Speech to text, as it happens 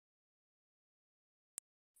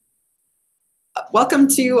Welcome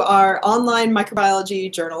to our online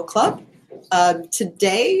microbiology journal club.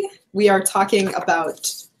 Today we are talking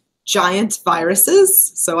about giant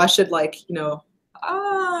viruses. So I should do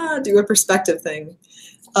a perspective thing.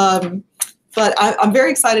 But I'm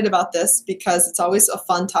very excited about this because it's always a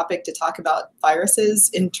fun topic to talk about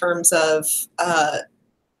viruses in terms of,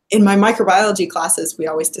 in my microbiology classes, we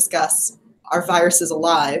always discuss, are viruses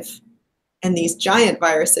alive? And these giant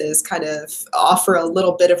viruses kind of offer a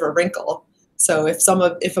little bit of a wrinkle. So if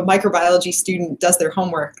a microbiology student does their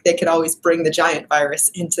homework, they could always bring the giant virus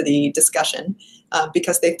into the discussion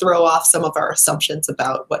because they throw off some of our assumptions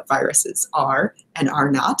about what viruses are and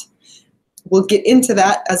are not. We'll get into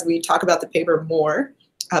that as we talk about the paper more,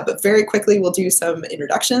 but very quickly we'll do some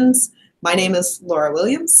introductions. My name is Laura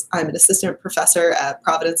Williams. I'm an assistant professor at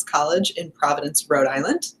Providence College in Providence, Rhode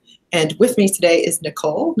Island. And with me today is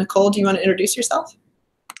Nicole. Nicole, do you want to introduce yourself?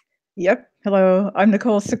 Yep. Hello, I'm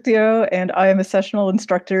Nicole Suktio, and I am a sessional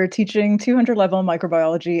instructor teaching 200-level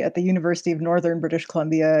microbiology at the University of Northern British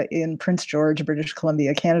Columbia in Prince George, British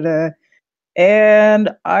Columbia, Canada. And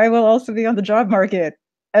I will also be on the job market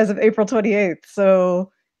as of April 28th.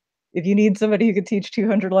 So if you need somebody who could teach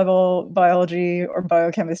 200-level biology or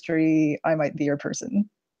biochemistry, I might be your person.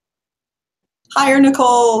 Hire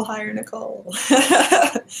Nicole, hire Nicole.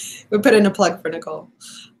 We put in a plug for Nicole.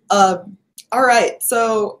 All right,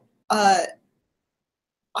 so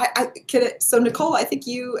so Nicole, I think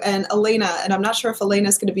you and Elena, and I'm not sure if Elena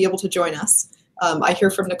is going to be able to join us. I hear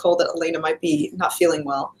from Nicole that Elena might be not feeling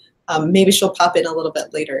well. Maybe she'll pop in a little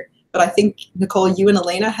bit later. But I think, Nicole, you and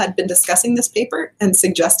Elena had been discussing this paper and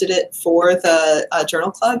suggested it for the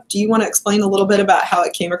journal club. Do you want to explain a little bit about how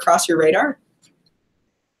it came across your radar?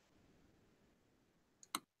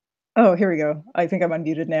 Oh, here we go. I think I'm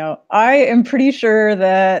unmuted now. I am pretty sure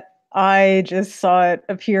that I just saw it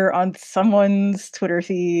appear on someone's Twitter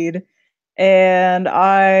feed, and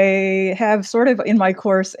I have sort of in my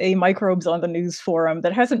course a microbes on the news forum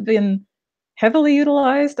that hasn't been heavily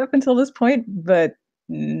utilized up until this point, but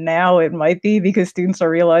now it might be because students are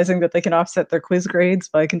realizing that they can offset their quiz grades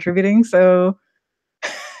by contributing. So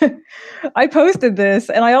I posted this,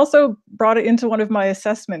 and I also brought it into one of my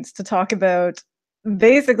assessments to talk about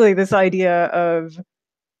basically this idea of,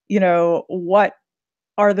 what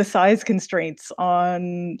are the size constraints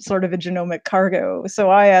on sort of a genomic cargo.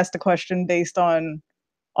 So I asked a question based on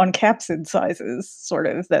capsid sizes, sort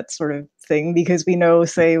of that sort of thing, because we know,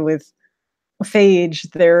 say, with phage,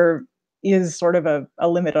 there is sort of a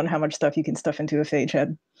limit on how much stuff you can stuff into a phage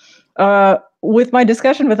head. With my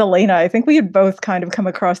discussion with Elena, I think we had both kind of come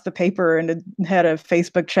across the paper and had a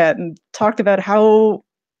Facebook chat and talked about how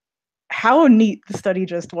neat the study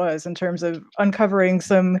just was in terms of uncovering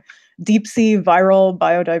some deep sea viral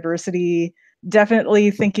biodiversity, definitely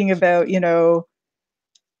thinking about,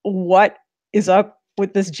 what is up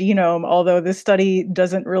with this genome, although this study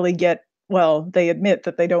doesn't really get, well, they admit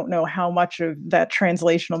that they don't know how much of that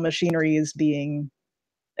translational machinery is being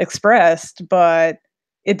expressed, but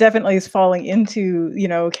it definitely is falling into,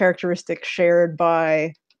 characteristics shared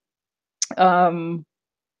by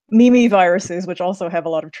Mimiviruses, which also have a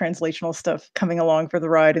lot of translational stuff coming along for the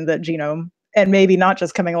ride in that genome, and maybe not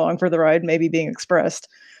just coming along for the ride, maybe being expressed,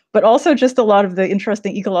 but also just a lot of the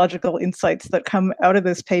interesting ecological insights that come out of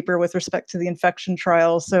this paper with respect to the infection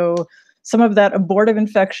trial. So some of that abortive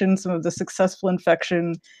infection, some of the successful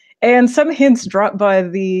infection, and some hints dropped by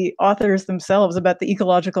the authors themselves about the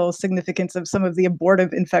ecological significance of some of the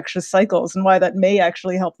abortive infectious cycles and why that may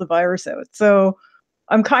actually help the virus out. So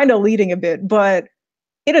I'm kind of leading a bit, but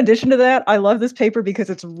in addition to that, I love this paper because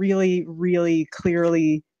it's really, really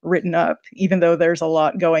clearly written up, even though there's a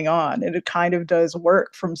lot going on. And it kind of does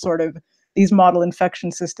work from sort of these model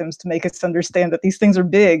infection systems to make us understand that these things are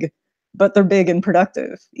big, but they're big and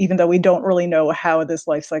productive, even though we don't really know how this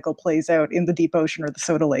life cycle plays out in the deep ocean or the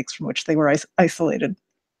soda lakes from which they were isolated.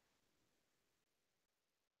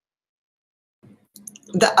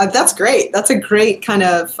 That's great. That's a great kind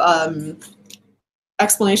of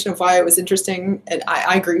explanation of why it was interesting, and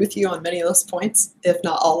I agree with you on many of those points, if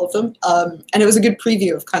not all of them. And it was a good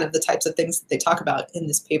preview of kind of the types of things that they talk about in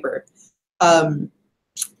this paper. I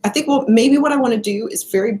think, well, maybe what I want to do is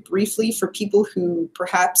very briefly, for people who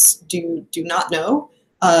perhaps do not know,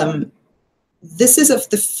 this is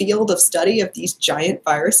the field of study of these giant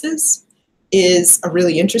viruses is a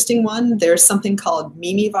really interesting one. There's something called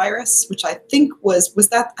Mimivirus, which I think I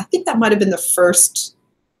think that might have been the first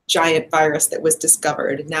giant virus that was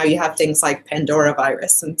discovered. And now you have things like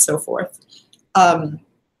Pandoravirus and so forth. And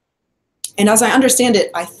as I understand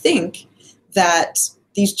it, I think that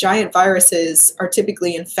these giant viruses are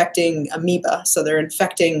typically infecting amoeba. So they're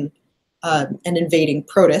infecting and invading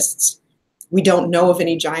protists. We don't know of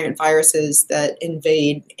any giant viruses that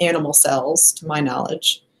invade animal cells, to my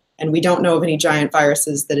knowledge, and we don't know of any giant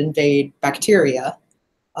viruses that invade bacteria.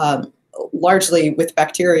 Largely with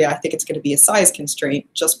bacteria, I think it's going to be a size constraint,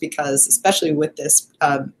 just because, especially with this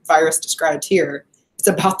virus described here, it's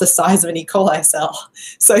about the size of an E. coli cell.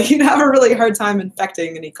 So you'd have a really hard time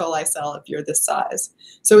infecting an E. coli cell if you're this size.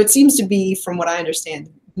 So it seems to be, from what I understand,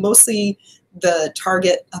 mostly the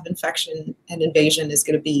target of infection and invasion is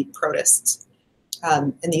going to be protists.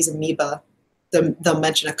 And these amoeba, they'll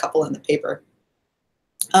mention a couple in the paper.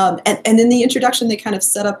 And in the introduction, they kind of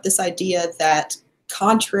set up this idea that,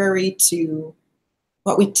 contrary to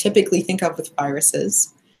what we typically think of with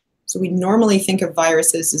viruses, so we normally think of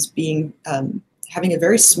viruses as being having a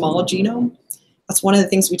very small genome. That's one of the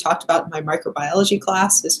things we talked about in my microbiology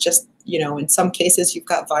class, is just, in some cases you've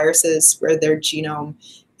got viruses where their genome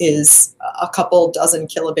is a couple dozen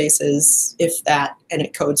kilobases, if that, and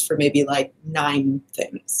it codes for maybe like 9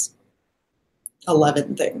 things,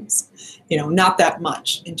 11 things, not that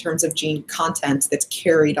much in terms of gene content that's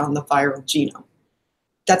carried on the viral genome.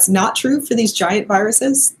 That's not true for these giant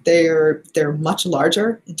viruses. They're much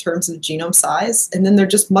larger in terms of genome size, and then they're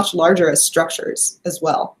just much larger as structures as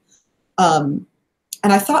well.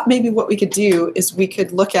 And I thought maybe what we could do is we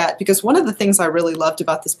could look at, because one of the things I really loved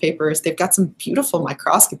about this paper is they've got some beautiful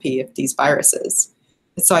microscopy of these viruses.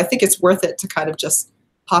 And so I think it's worth it to kind of just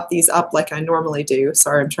pop these up like I normally do.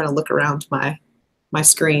 Sorry, I'm trying to look around my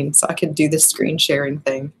screen so I can do this screen sharing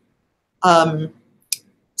thing.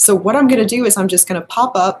 So what I'm going to do is I'm just going to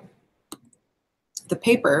pop up the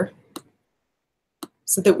paper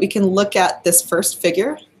so that we can look at this first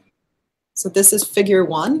figure. So this is figure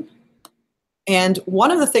 1. And one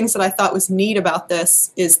of the things that I thought was neat about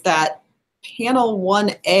this is that panel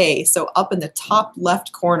 1A, so up in the top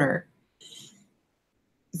left corner,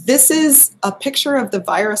 this is a picture of the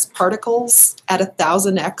virus particles at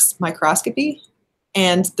 1000x microscopy.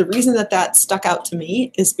 And the reason that that stuck out to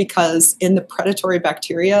me is because in the predatory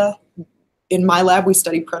bacteria, in my lab, we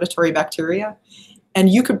study predatory bacteria, and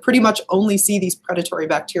you could pretty much only see these predatory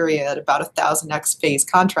bacteria at about 1000x phase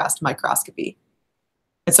contrast microscopy.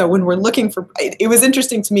 And so when we're looking for, it was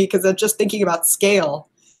interesting to me because I'm just thinking about scale.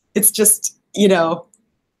 It's just,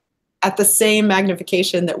 at the same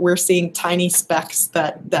magnification that we're seeing tiny specks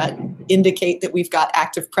that indicate that we've got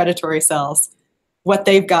active predatory cells. What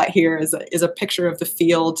they've got here is a picture of the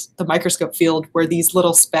field, the microscope field, where these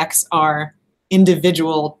little specks are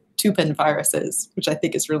individual Tupanviruses, which I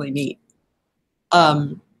think is really neat.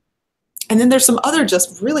 And then there's some other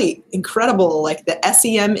just really incredible, like the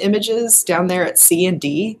SEM images down there at C and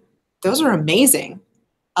D. Those are amazing.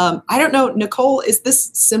 I don't know, Nicole, is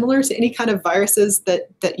this similar to any kind of viruses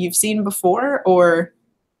that you've seen before, or?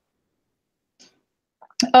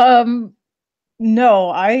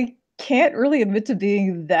 No, I can't really admit to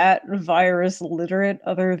being that virus literate,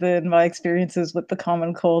 other than my experiences with the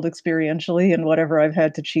common cold experientially and whatever I've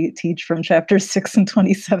had to teach from chapters 6 and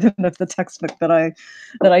 27 of the textbook that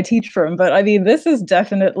I teach from. But I mean, this is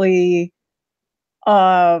definitely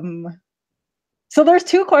so there's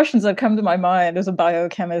 2 questions that come to my mind as a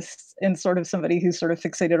biochemist and sort of somebody who's sort of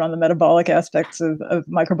fixated on the metabolic aspects of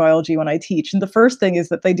microbiology when I teach. And the first thing is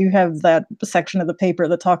that they do have that section of the paper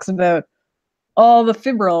that talks about all the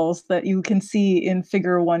fibrils that you can see in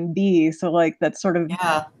figure 1B. So like that's sort of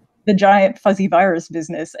the giant fuzzy virus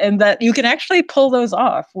business, and that you can actually pull those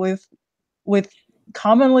off with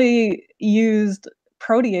commonly used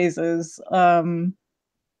proteases.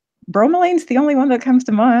 Bromeline's the only one that comes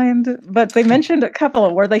to mind, but they mentioned a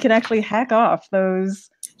couple where they can actually hack off those.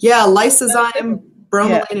 Yeah, lysozyme,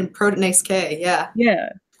 bromelain, and proteinase K. Yeah.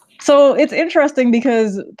 So it's interesting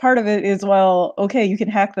because part of it is, well, okay, you can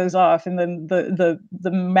hack those off, and then the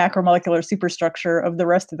macromolecular superstructure of the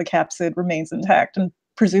rest of the capsid remains intact. And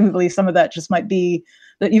presumably some of that just might be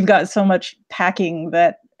that you've got so much packing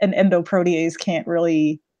that an endoprotease can't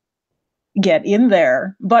really get in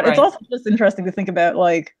there. But It's also just interesting to think about,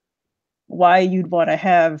 like, why you'd want to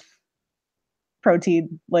have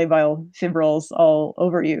protein labile fibrils all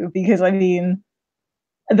over you, because I mean,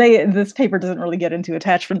 this paper doesn't really get into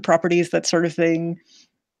attachment properties, that sort of thing.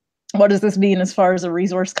 What does this mean as far as a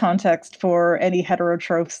resource context for any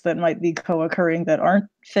heterotrophs that might be co-occurring that aren't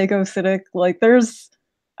phagocytic? Like it's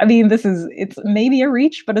maybe a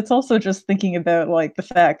reach, but it's also just thinking about like the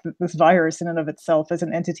fact that this virus in and of itself is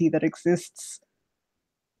an entity that exists,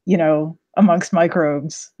 amongst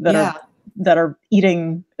microbes that are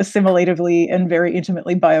eating assimilatively and very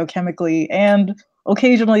intimately biochemically, and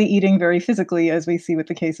occasionally eating very physically, as we see with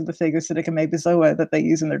the case of the phagocytic amoebozoa that they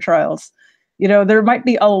use in their trials. there might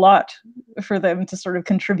be a lot for them to sort of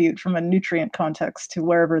contribute from a nutrient context to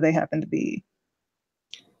wherever they happen to be.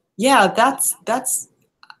 Yeah,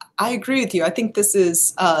 I agree with you. I think this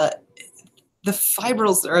is the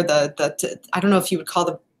fibrils, or I don't know if you would call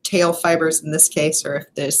them tail fibers in this case, or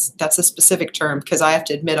if that's a specific term, because I have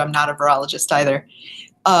to admit I'm not a virologist either.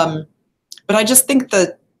 But I just think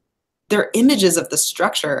that their images of the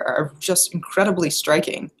structure are just incredibly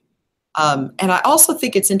striking. And I also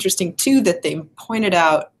think it's interesting too that they pointed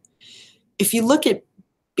out, if you look at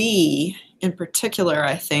B in particular,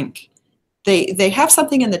 I think they have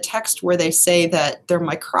something in the text where they say that their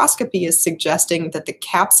microscopy is suggesting that the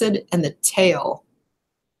capsid and the tail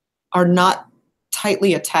are not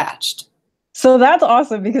tightly attached. So that's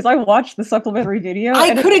awesome, because I watched the supplementary video.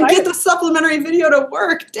 I couldn't get the supplementary video to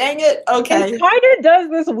work. Dang it. Okay. It kind of does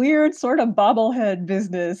this weird sort of bobblehead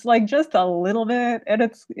business, like just a little bit. And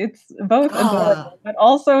it's both adorable, but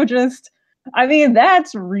also just, I mean,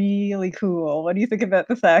 that's really cool when you think about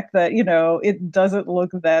the fact that, it doesn't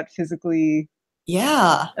look that physically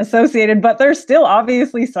associated, but there's still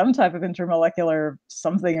obviously some type of intermolecular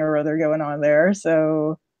something or other going on there.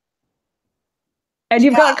 So, and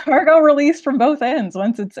you've got cargo release from both ends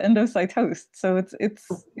once it's endocytosed. So it's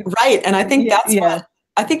right. And I think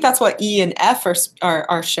that's what E and F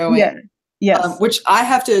are showing. Yeah. Yes. Which I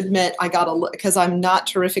have to admit, I got to look, because I'm not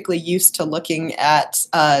terrifically used to looking at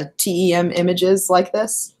TEM images like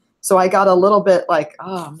this. So I got a little bit like,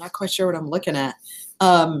 I'm not quite sure what I'm looking at.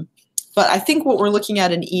 But I think what we're looking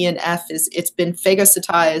at in E and F is it's been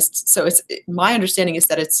phagocytized. So my understanding is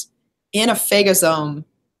that it's in a phagosome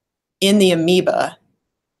in the amoeba.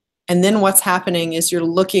 And then what's happening is you're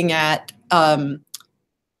looking at,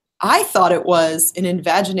 I thought it was an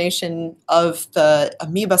invagination of the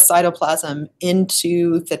amoeba cytoplasm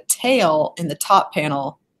into the tail in the top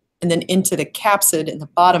panel, and then into the capsid in the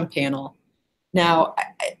bottom panel. Now,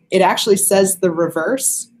 it actually says the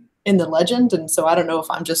reverse in the legend, and so I don't know if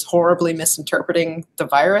I'm just horribly misinterpreting the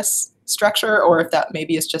virus structure, or if that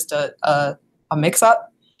maybe is just a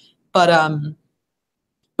mix-up.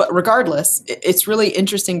 But regardless, it's really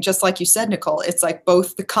interesting, just like you said, Nicole. It's like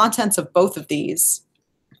both the contents of both of these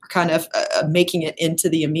are kind of making it into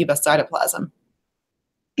the amoeba cytoplasm.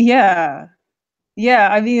 Yeah. Yeah,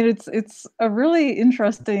 I mean, it's a really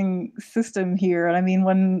interesting system here. And I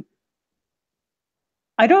mean,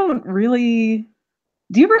 I don't really,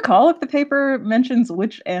 do you recall if the paper mentions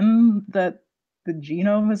which end that the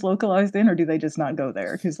genome is localized in, or do they just not go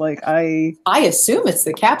there? Because I assume it's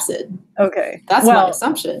the capsid. Okay. That's my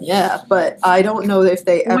assumption, yeah. But I don't know if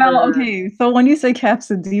they ever... Well, okay. So when you say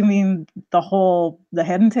capsid, do you mean the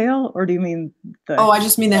head and tail, or do you mean the... Oh, I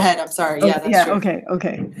just mean the head. I'm sorry. Yeah, that's true.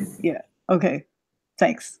 Okay. Yeah, okay.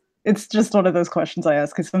 Thanks. It's just one of those questions I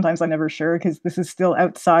ask, because sometimes I'm never sure, because this is still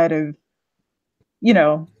outside of,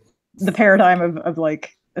 the paradigm of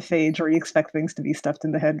like a phage where you expect things to be stuffed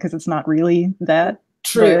in the head, because it's not really that.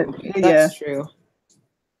 True. That's true.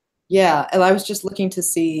 Yeah, and I was just looking to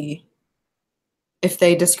see if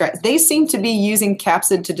they seem to be using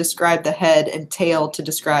capsid to describe the head and tail to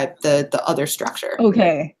describe the other structure.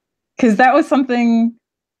 Okay, because that was something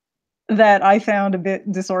that I found a bit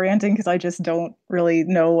disorienting, because I just don't really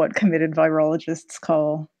know what committed virologists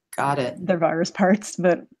call their virus parts,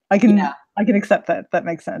 but I can accept that. That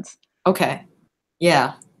makes sense. Okay.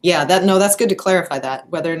 Yeah. That's good to clarify that,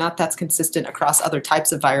 whether or not that's consistent across other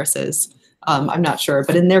types of viruses. I'm not sure,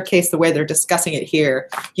 but in their case, the way they're discussing it here,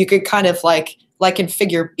 you could kind of like in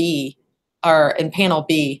figure B, or in panel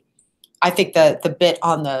B, I think the bit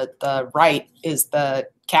on the right is the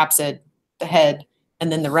capsid, the head,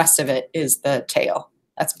 and then the rest of it is the tail.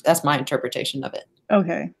 That's my interpretation of it.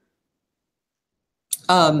 Okay.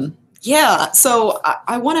 Yeah, so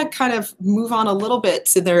I want to kind of move on a little bit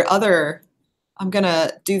to their other, I'm going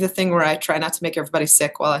to do the thing where I try not to make everybody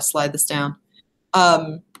sick while I slide this down.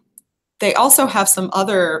 They also have some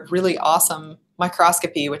other really awesome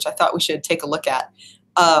microscopy, which I thought we should take a look at.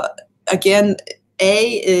 Again,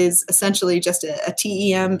 A is essentially just a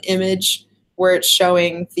TEM image where it's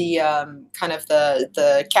showing the kind of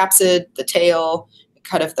the capsid, the tail,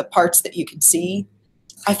 kind of the parts that you can see.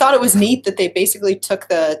 I thought it was neat that they basically took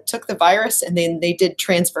the virus and then they did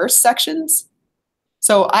transverse sections.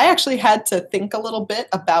 So I actually had to think a little bit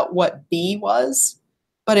about what B was,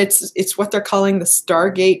 but it's what they're calling the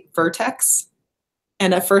Stargate vertex.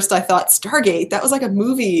 And at first I thought, Stargate, that was like a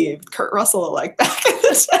movie, Kurt Russell, like back in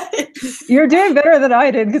the day. You're doing better than I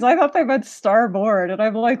did, because I thought they meant starboard, and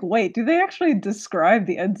I'm like, wait, do they actually describe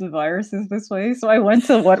the ends of viruses this way? So I went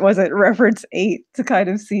to, reference 8 to kind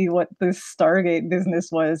of see what this Stargate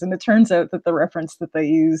business was, and it turns out that the reference that they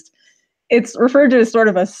used, it's referred to as sort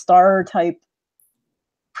of a star-type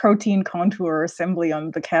protein contour assembly on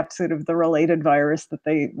the capsid of the related virus that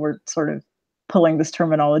they were sort of pulling this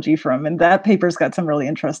terminology from. And that paper's got some really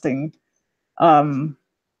interesting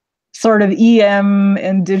sort of EM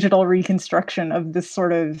and digital reconstruction of this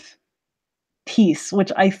sort of piece,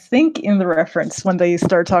 which I think in the reference when they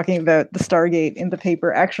start talking about the Stargate in the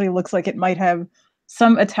paper actually looks like it might have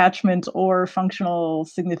some attachment or functional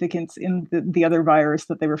significance in the other virus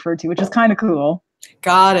that they referred to, which is kind of cool.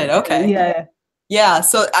 Got it. Okay. Yeah. Yeah.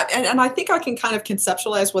 So, and I think I can kind of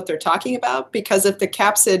conceptualize what they're talking about, because if the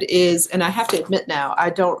capsid is, and I have to admit now, I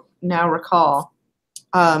don't now recall,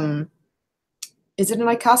 is it an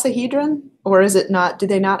icosahedron or is it not? Do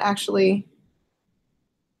they not actually?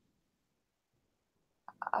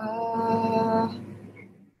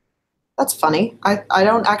 That's funny. I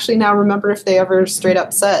don't actually now remember if they ever straight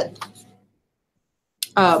up said.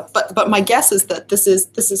 But my guess is that this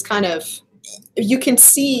is kind of, you can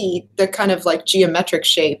see the kind of like geometric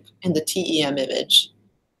shape in the TEM image.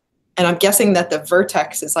 And I'm guessing that the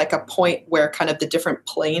vertex is like a point where kind of the different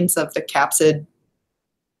planes of the capsid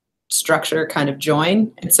structure kind of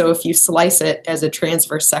join. And so if you slice it as a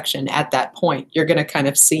transverse section at that point, you're going to kind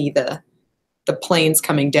of see the planes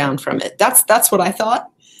coming down from it. That's what I thought.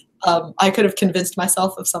 I could have convinced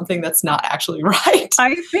myself of something that's not actually right.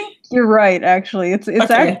 I think you're right, actually. It's Okay.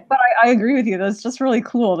 actually, but I agree with you. That's just really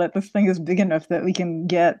cool that this thing is big enough that we can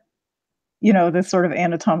get, you know, this sort of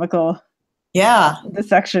anatomical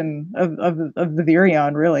dissection of the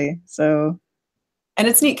virion, really. So, and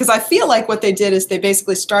it's neat because I feel like what they did is they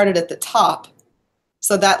basically started at the top,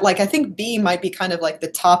 so that like I think B might be kind of like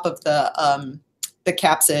the top of the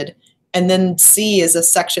capsid, and then C is a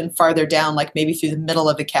section farther down, like maybe through the middle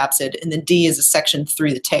of the capsid, and then D is a section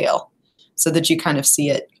through the tail, so that you kind of see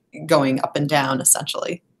it going up and down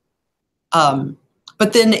essentially.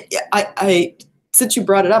 But then I since you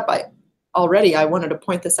brought it up, I wanted to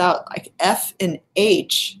point this out. Like F and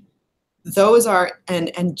H, those are,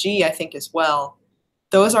 and G I think as well.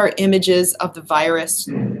 Those are images of the virus,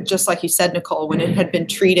 just like you said, Nicole, when it had been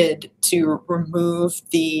treated to remove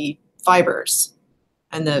the fibers.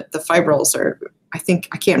 And the fibrils are, I think,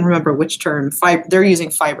 I can't remember which term, they're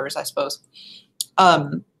using fibers, I suppose.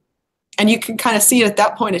 And you can kind of see it at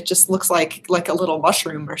that point, it just looks like a little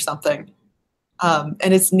mushroom or something. And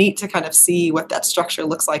it's neat to kind of see what that structure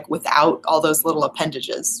looks like without all those little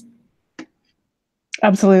appendages.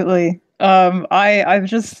 Absolutely. I've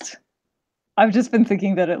just been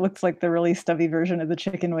thinking that it looks like the really stubby version of the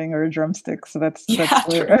chicken wing or a drumstick. So that's true.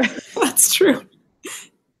 That's true.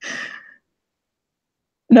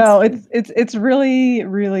 No, it's really,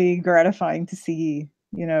 really gratifying to see,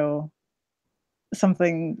 you know,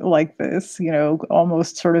 something like this, you know,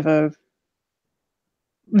 almost sort of a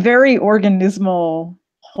very organismal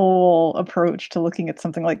whole approach to looking at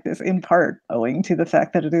something like this, in part owing to the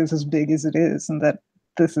fact that it is as big as it is and that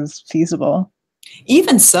this is feasible.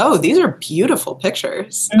 Even so, these are beautiful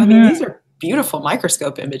pictures. I mean, these are beautiful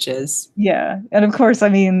microscope images. Yeah. And of course, I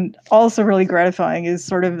mean, also really gratifying is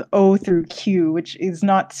sort of O through Q, which is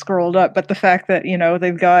not scrolled up, but the fact that, you know,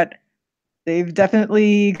 they've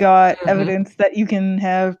definitely got evidence that you can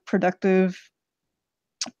have productive,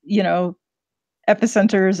 you know,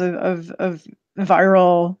 epicenters of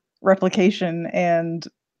viral replication and,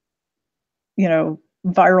 you know,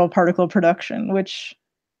 viral particle production, which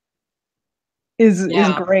is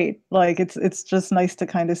great. Like it's just nice to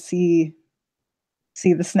kind of see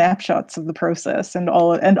the snapshots of the process and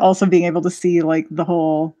also being able to see like the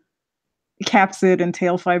whole capsid and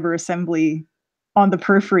tail fiber assembly on the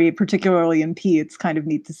periphery, particularly in P. It's kind of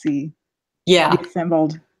neat to see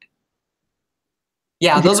assembled.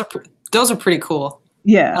 Yeah, those are pretty cool.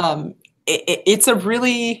 Yeah. It's a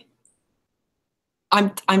really,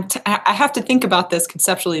 I have to think about this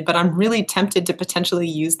conceptually, but I'm really tempted to potentially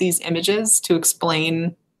use these images to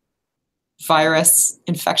explain virus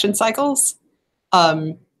infection cycles.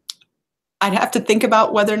 I'd have to think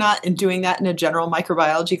about whether or not in doing that in a general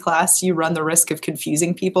microbiology class, you run the risk of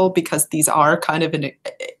confusing people, because these are kind of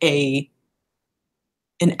an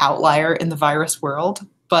outlier in the virus world,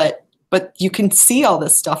 but you can see all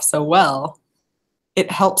this stuff so well. It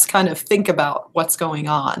helps kind of think about what's going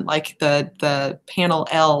on. Like the panel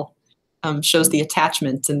L shows the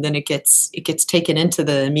attachments, and then it gets taken into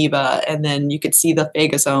the amoeba, and then you could see the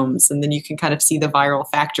phagosomes, and then you can kind of see the viral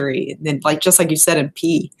factory. And then, like just like you said in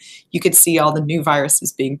P, you could see all the new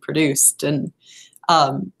viruses being produced. And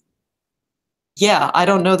yeah, I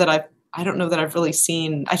don't know that I've really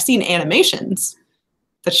seen. I've seen animations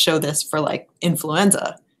that show this for like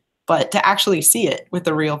influenza, but to actually see it with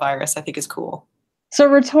the real virus, I think is cool. So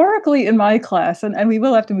rhetorically in my class, and we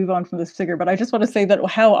will have to move on from this figure, but I just want to say that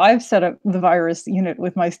how I've set up the virus unit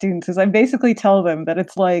with my students is I basically tell them that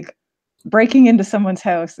it's like breaking into someone's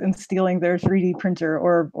house and stealing their 3D printer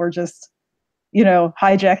or just, you know,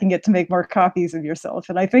 hijacking it to make more copies of yourself.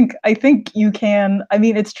 And I think you can, I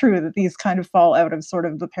mean, it's true that these kind of fall out of sort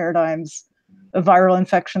of the paradigms of viral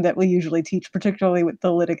infection that we usually teach, particularly with the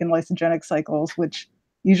lytic and lysogenic cycles, which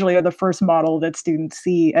usually are the first model that students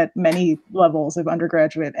see at many levels of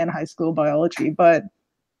undergraduate and high school biology. But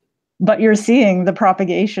you're seeing the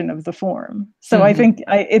propagation of the form. So I think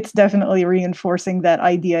it's definitely reinforcing that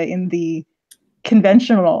idea in the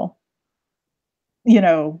conventional, you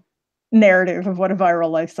know, narrative of what a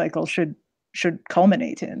viral life cycle should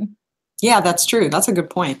culminate in. Yeah, that's true. That's a good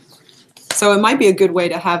point. So it might be a good way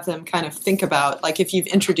to have them kind of think about, like, if you've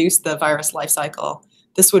introduced the virus life cycle,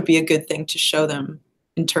 this would be a good thing to show them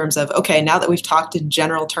in terms of, okay, now that we've talked in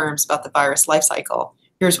general terms about the virus life cycle,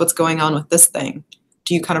 here's what's going on with this thing.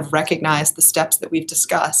 Do you kind of recognize the steps that we've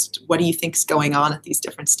discussed? What do you think is going on at these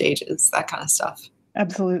different stages? That kind of stuff.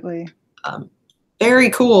 Absolutely. Very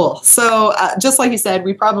cool. So just like you said,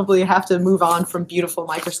 we probably have to move on from beautiful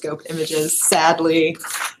microscope images, sadly.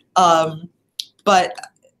 But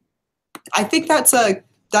I think that's a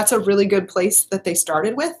really good place that they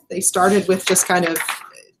started with. They started with just kind of,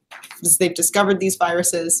 they've discovered these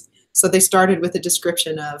viruses. So they started with a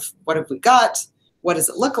description of what have we got? What does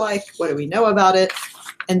it look like? What do we know about it?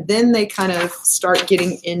 And then they kind of start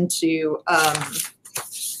getting into,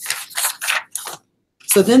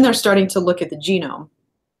 so then they're starting to look at the genome.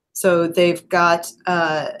 So they've got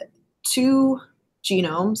 2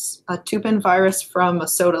 genomes, a Tupanvirus from a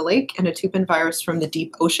soda lake and a Tupanvirus from the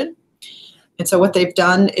deep ocean. And so what they've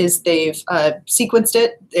done is they've sequenced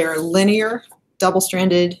it. They're linear,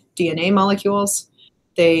 double-stranded DNA molecules.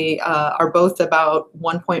 They are both about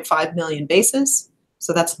 1.5 million bases.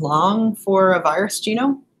 So that's long for a virus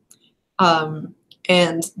genome.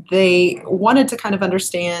 And they wanted to kind of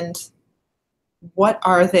understand what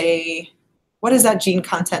is that gene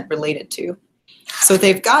content related to? So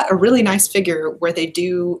they've got a really nice figure where they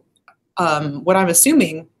do what I'm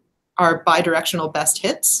assuming are bidirectional best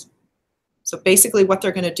hits. So basically what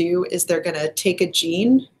they're going to do is they're going to take a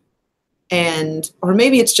gene or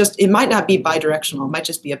maybe it might not be bidirectional, it might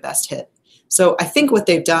just be a best hit. So I think what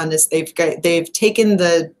they've done is they've taken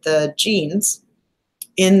the genes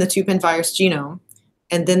in the Tupanvirus genome,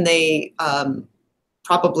 and then they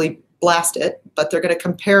probably blast it, but they're going to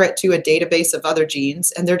compare it to a database of other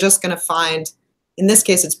genes, and they're just going to find, in this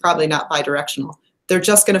case, it's probably not bidirectional. They're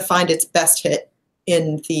just going to find its best hit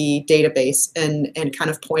in the database and kind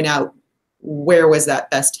of point out where was that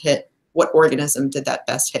best hit, what organism did that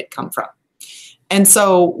best hit come from. And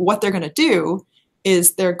so what they're going to do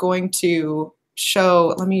is they're going to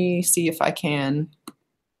show, let me see if I can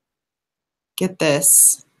get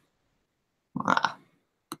this.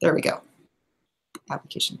 There we go.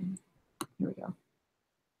 Application. Here we go.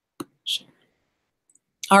 Share.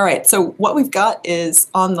 All right, so what we've got is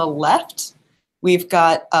on the left, we've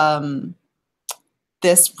got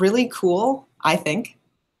this really cool, I think,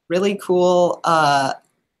 really cool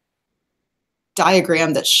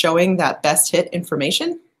diagram that's showing that best hit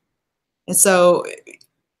information. And so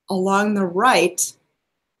along the right,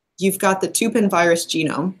 you've got the Tupanvirus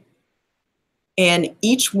genome, and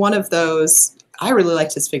each one of those, I really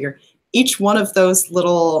liked this figure, each one of those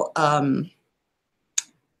little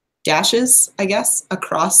dashes, I guess,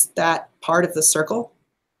 across that part of the circle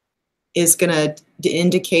is going to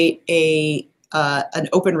indicate an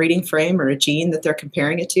open reading frame or a gene that they're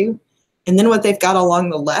comparing it to. And then what they've got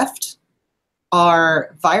along the left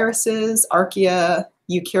are viruses, archaea,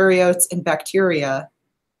 eukaryotes, and bacteria.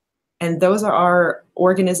 And those are our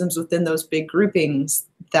organisms within those big groupings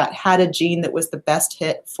that had a gene that was the best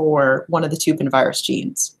hit for one of the Tupanvirus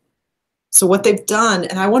genes. So what they've done,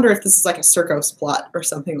 and I wonder if this is like a Circos plot or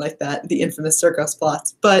something like that, the infamous Circos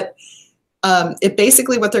plots, but it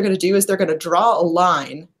basically what they're going to do is they're going to draw a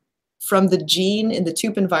line from the gene in the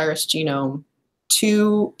Tupanvirus genome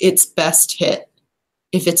to its best hit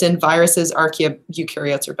if it's in viruses, archaea,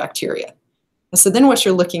 eukaryotes, or bacteria. And so then what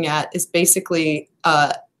you're looking at is basically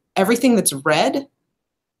everything that's red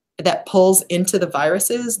that pulls into the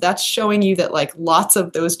viruses, that's showing you that like lots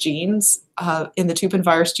of those genes in the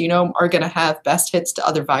Tupanvirus genome are going to have best hits to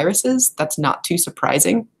other viruses. That's not too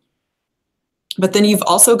surprising. But then you've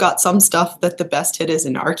also got some stuff that the best hit is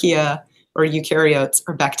in archaea or eukaryotes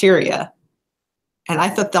or bacteria. And I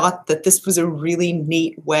thought that this was a really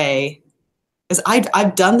neat way, because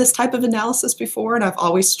I've done this type of analysis before and I've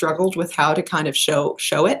always struggled with how to kind of show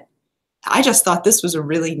it. I just thought this was a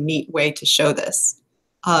really neat way to show this.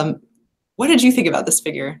 What What did you think about this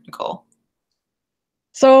figure, Nicole?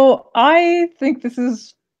 So I think this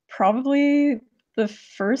is probably the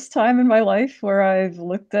first time in my life where I've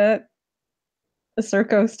looked at a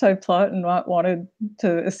Circos type plot and not wanted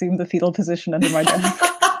to assume the fetal position under my desk.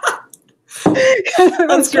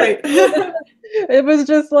 That's great. It was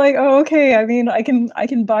just like, oh, okay. I mean, I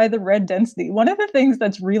can buy the red density. One of the things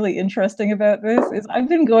that's really interesting about this is I've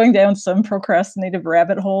been going down some procrastinative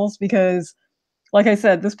rabbit holes because, like I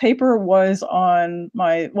said, this paper was on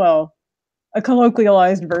my, well, a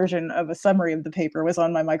colloquialized version of a summary of the paper was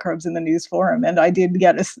on my Microbes in the News forum, and I did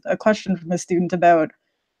get a question from a student about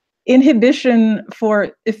inhibition for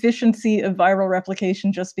efficiency of viral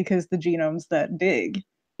replication just because the genome's that big.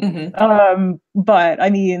 But I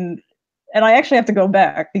mean, and I actually have to go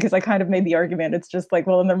back because I kind of made the argument. It's just like,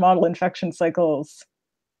 well, in their model infection cycles,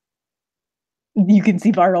 you can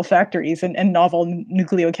see viral factories and novel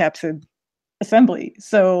nucleocapsid assembly.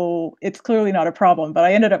 So it's clearly not a problem. But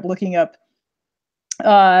I ended up looking up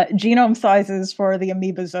genome sizes for the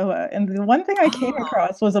amoebozoa. And the one thing I came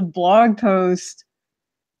across was a blog post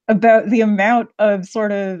about the amount of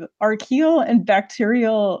sort of archaeal and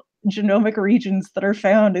bacterial genomic regions that are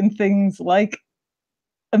found in things like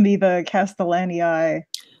Amoeba castellanii.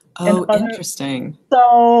 Oh, interesting.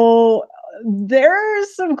 So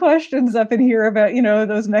there's some questions up in here about, you know,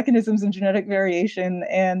 those mechanisms and genetic variation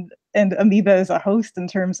and amoeba as a host in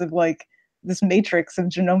terms of like this matrix of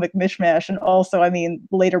genomic mishmash. And also, I mean,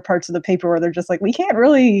 later parts of the paper where they're just like, we can't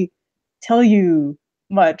really tell you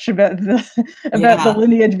much about the the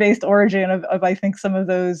lineage-based origin of I think some of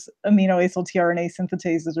those amino-acyl tRNA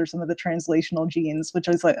synthetases or some of the translational genes, which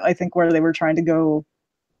is like, I think where they were trying to go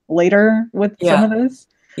later with some of this.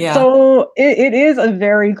 Yeah. So it is a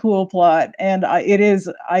very cool plot, and I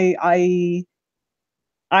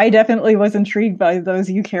definitely was intrigued by those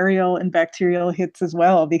eukaryote and bacterial hits as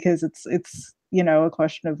well, because it's you know, a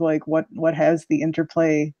question of like what has the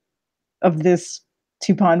interplay of this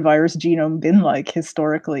Tupanvirus genome been like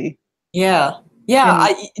historically. Yeah. Do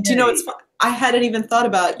you know, it's I hadn't even thought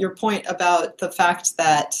about your point about the fact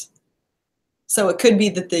that, so it could be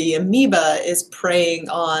that the amoeba is preying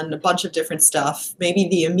on a bunch of different stuff. Maybe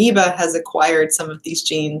the amoeba has acquired some of these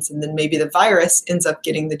genes, and then maybe the virus ends up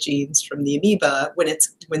getting the genes from the amoeba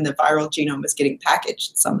when the viral genome is getting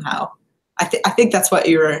packaged somehow. I think that's what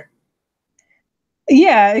you're.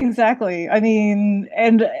 Yeah, exactly. I mean,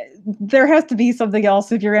 and there has to be something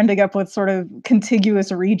else if you're ending up with sort of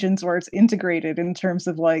contiguous regions where it's integrated in terms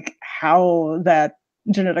of like how that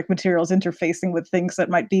genetic material is interfacing with things that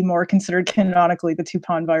might be more considered canonically the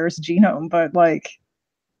Tupanvirus genome. But like,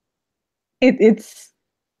 it's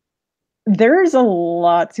there's a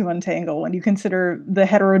lot to untangle when you consider the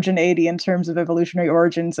heterogeneity in terms of evolutionary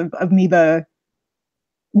origins of amoeba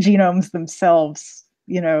genomes themselves,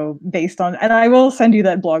 you know, based on, and I will send you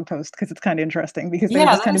that blog post because it's kind of interesting, because they're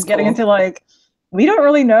just kind of getting into like, we don't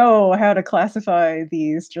really know how to classify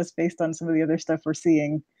these just based on some of the other stuff we're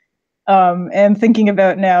seeing. And thinking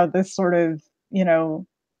about now this sort of, you know,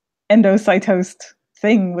 endocytosed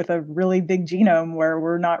thing with a really big genome where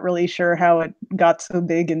we're not really sure how it got so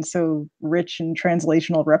big and so rich in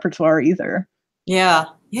translational repertoire either. Yeah,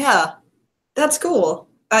 that's cool.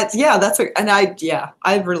 I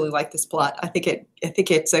really like this plot. I think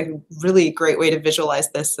it's a really great way to visualize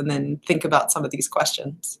this and then think about some of these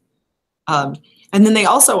questions. And then they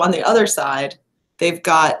also, on the other side, they've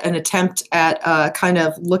got an attempt at kind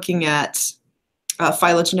of looking at a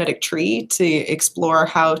phylogenetic tree to explore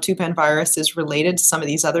how Tupanvirus is related to some of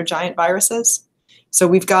these other giant viruses. So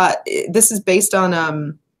this is based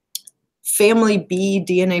on family B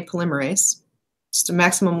DNA polymerase, just a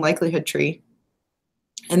maximum likelihood tree.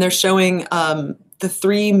 And they're showing the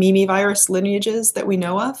 3 Mimivirus lineages that we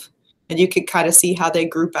know of. And you could kind of see how they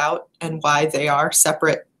group out and why they are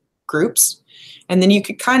separate groups. And then you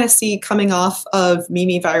could kind of see coming off of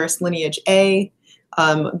Mimivirus lineage A,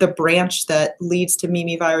 the branch that leads to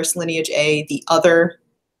Mimivirus lineage A, the other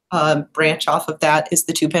branch off of that is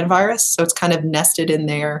the Tupanvirus. So it's kind of nested in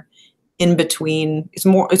there in between.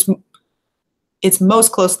 It's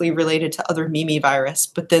most closely related to other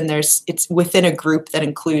Mimivirus, but then it's within a group that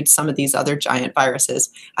includes some of these other giant viruses.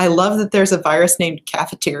 I love that there's a virus named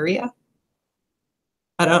Cafeteria.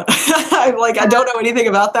 I don't know anything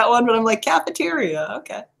about that one, but I'm like, Cafeteria,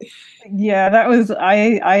 okay. Yeah, that was,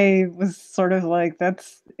 I was sort of like,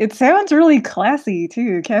 it sounds really classy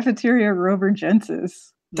too. Cafeteria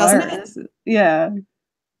rovergensis. Doesn't it? Yeah.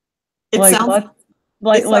 It like sounds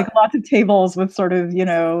like lots of tables with sort of, you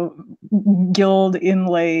know, gilt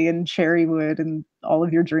inlay and cherry wood, and all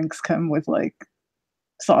of your drinks come with like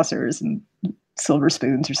saucers and silver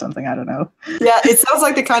spoons or something. I don't know. Yeah, it sounds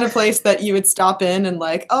like the kind of place that you would stop in and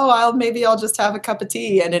like, oh, maybe I'll just have a cup of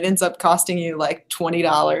tea, and it ends up costing you like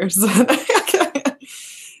 $20.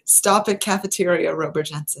 Stop at Cafeteria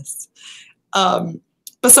Robergensis.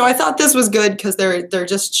 But so I thought this was good because they're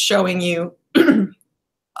just showing you,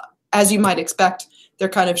 as you might expect, they're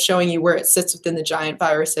kind of showing you where it sits within the giant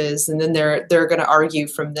viruses, and then they're going to argue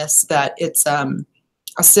from this that it's a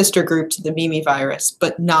sister group to the Mimivirus,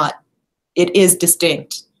 but not. It is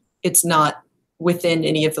distinct. It's not within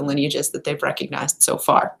any of the lineages that they've recognized so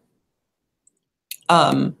far.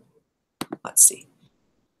 Let's see.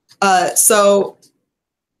 So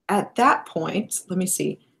at that point, let me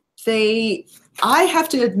see. I have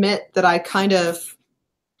to admit that I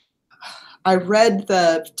read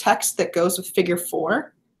the text that goes with figure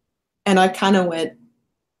 4, and I kind of went,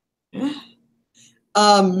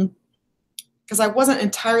 because I wasn't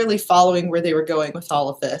entirely following where they were going with all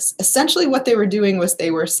of this. Essentially what they were doing was they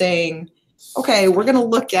were saying, okay, we're going to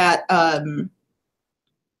look at,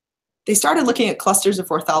 they started looking at clusters of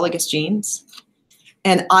orthologous genes.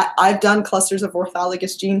 And I've done clusters of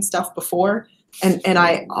orthologous gene stuff before, and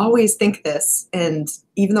I always think this, and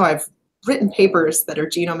even though I've written papers that are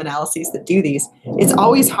genome analyses that do these, it's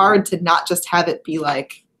always hard to not just have it be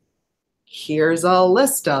like, here's a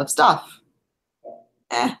list of stuff.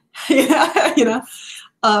 Yeah, you know.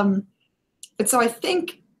 And so I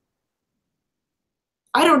think,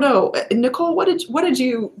 I don't know, Nicole, what did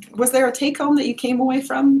you, was there a take home that you came away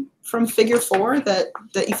from figure 4 that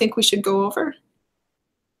you think we should go over?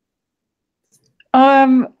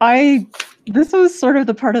 This was sort of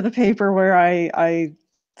the part of the paper where I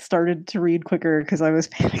started to read quicker because I was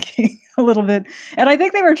panicking a little bit. And I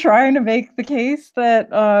think they were trying to make the case that,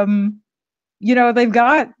 you know, they've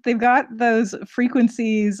got those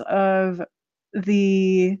frequencies of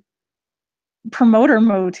the promoter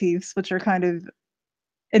motifs, which are kind of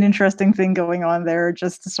an interesting thing going on there,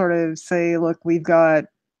 just to sort of say, look, we've got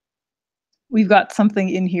something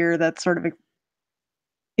in here that's sort of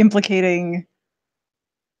implicating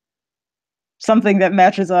something that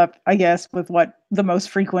matches up, I guess, with what the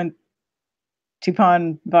most frequent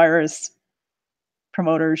Tupanvirus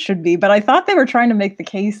promoters should be. But I thought they were trying to make the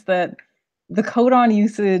case that the codon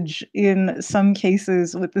usage in some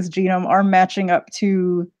cases with this genome are matching up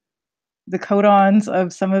to the codons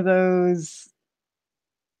of some of those,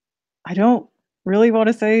 I don't really want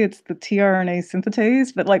to say it's the tRNA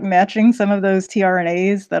synthetase, but like matching some of those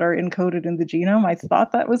tRNAs that are encoded in the genome. I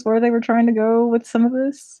thought that was where they were trying to go with some of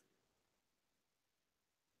this.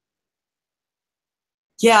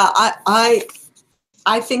 Yeah, I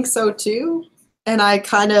think so too. And I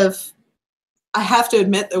have to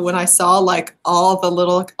admit that when I saw like all the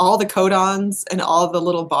codons and all the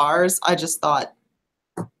little bars, I just thought,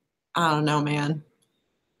 I don't know, man.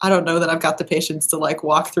 I don't know that I've got the patience to like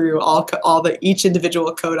walk through each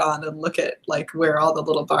individual codon and look at like where all the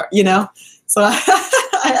little bar, you know? So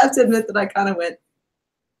I have to admit that I kind of went,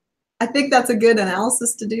 I think that's a good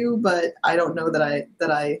analysis to do, but I don't know that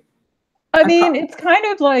I mean, it's kind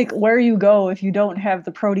of like where you go if you don't have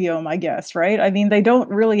the proteome, I guess, right? I mean, they don't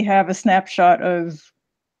really have a snapshot of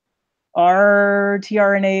are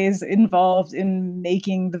tRNAs involved in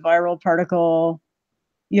making the viral particle,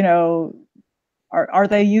 you know, are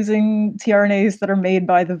they using tRNAs that are made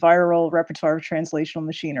by the viral repertoire of translational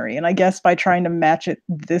machinery? And I guess by trying to match it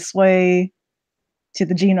this way to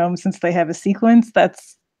the genome, since they have a sequence, that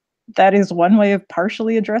is one way of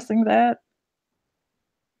partially addressing that.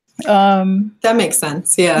 That makes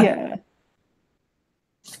sense. Yeah. Yeah.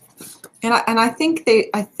 And I think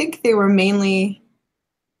they were mainly,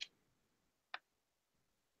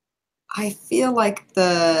 I feel like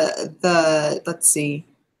let's see.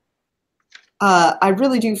 I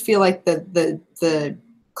really do feel like the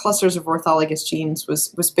clusters of orthologous genes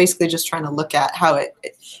was basically just trying to look at how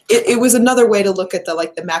it was another way to look at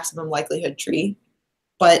the maximum likelihood tree.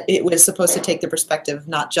 But it was supposed to take the perspective of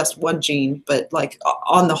not just one gene, but like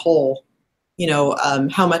on the whole, you know,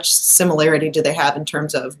 how much similarity do they have in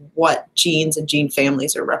terms of what genes and gene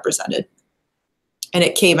families are represented. And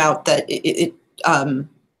it came out that the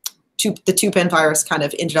Tupanvirus kind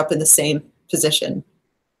of ended up in the same position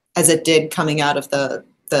as it did coming out of the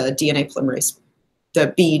DNA polymerase,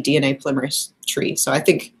 the B DNA polymerase tree. So I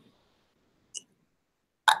think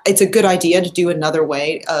it's a good idea to do another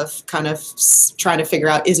way of kind of trying to figure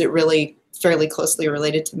out, is it really fairly closely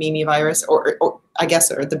related to Mimivirus, or I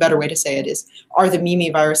guess, or the better way to say it is, are the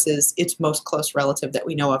Mimiviruses its most close relative that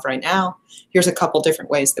we know of right now? Here's a couple different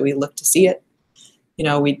ways that we look to see it. You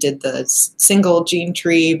know, we did the single gene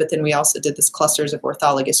tree, but then we also did this clusters of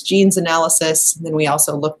orthologous genes analysis. And then we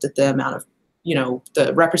also looked at the amount of you know,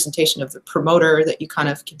 the representation of the promoter that you kind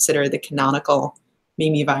of consider the canonical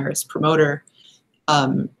Mimivirus promoter.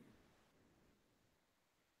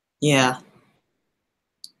 Yeah.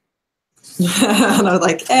 And I was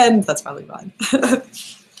like, and that's probably fine.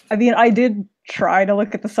 I mean, I did try to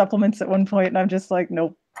look at the supplements at one point, and I'm just like,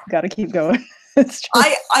 nope, gotta keep going. It's just...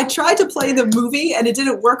 I tried to play the movie, and it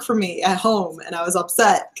didn't work for me at home, and I was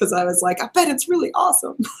upset because I was like, I bet it's really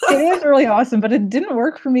awesome. It is really awesome, but it didn't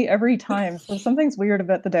work for me every time. So something's weird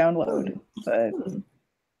about the download, but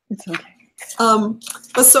it's okay.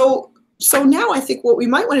 But so now I think what we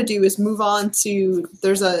might want to do is move on to,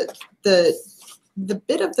 there's the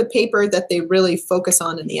bit of the paper that they really focus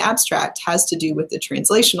on in the abstract has to do with the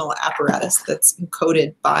translational apparatus that's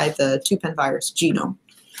encoded by the Tupanvirus genome.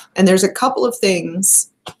 And there's a couple of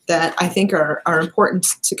things that I think are important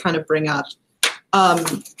to kind of bring up.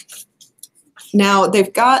 Now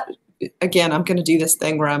they've got, again, I'm going to do this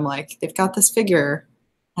thing where I'm like, they've got this figure,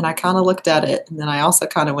 and I kind of looked at it, and then I also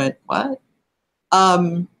kind of went, what?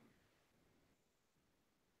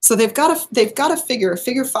 So they've got a figure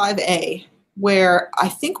 5A, where I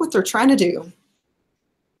think what they're trying to do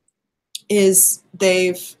is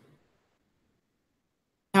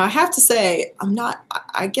now I have to say,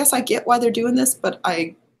 I guess I get why they're doing this, but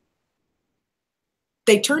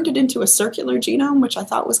they turned it into a circular genome, which I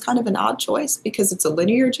thought was kind of an odd choice because it's a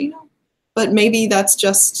linear genome, but maybe that's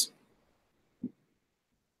just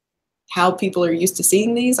how people are used to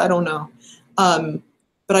seeing these. I don't know.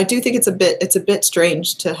 But I do think it's a bit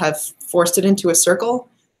strange to have forced it into a circle,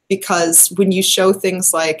 because when you show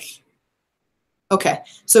things like, okay,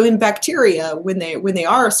 so in bacteria, when they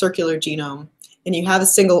are a circular genome and you have a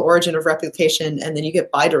single origin of replication and then you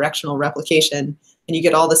get bidirectional replication and you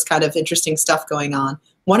get all this kind of interesting stuff going on,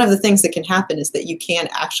 one of the things that can happen is that you can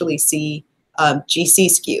actually see GC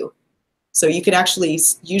skew. So you can actually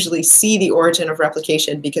usually see the origin of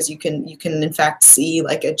replication because you can in fact see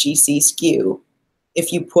like a GC skew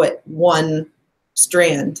if you put one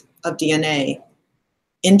strand of DNA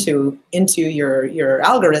into your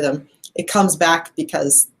algorithm. It comes back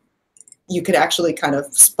because you could actually kind of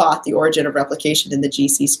spot the origin of replication in the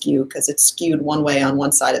GC skew because it's skewed one way on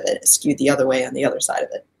one side of it, it's skewed the other way on the other side of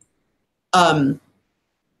it.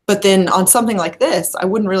 But then on something like this, I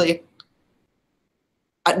wouldn't really,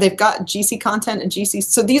 they've got GC content and GC,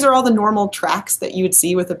 so these are all the normal tracks that you would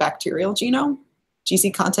see with a bacterial genome,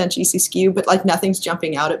 GC content, GC skew, but like nothing's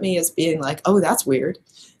jumping out at me as being like, oh, that's weird.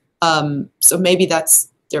 So maybe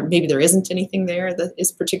maybe there isn't anything there that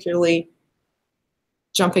is particularly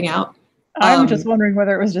jumping out. I'm just wondering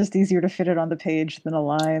whether it was just easier to fit it on the page than a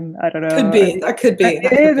line. I don't know. Could be. That could be.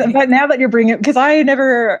 It is, but now that you're bringing it, because I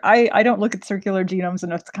don't look at circular genomes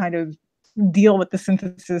enough to kind of deal with the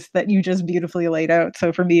synthesis that you just beautifully laid out.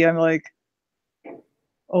 So for me, I'm like,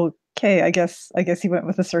 okay, I guess he went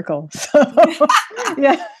with a circle. So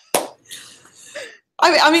yeah.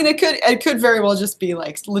 I mean, it could very well just be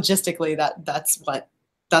like logistically that's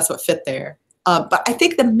what fit there. But I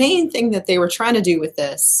think the main thing that they were trying to do with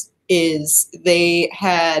this is they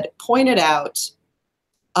had pointed out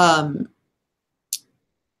the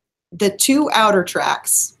two outer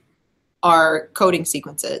tracks are coding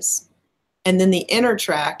sequences, and then the inner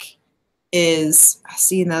track is,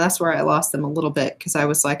 see, now that's where I lost them a little bit because I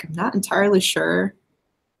was like, I'm not entirely sure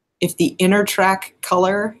if the inner track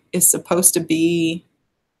color is supposed to be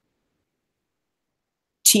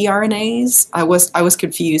tRNAs. I was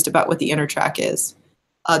confused about what the inner track is.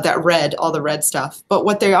 That red, all the red stuff. But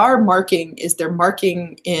what they are marking is they're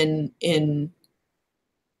marking in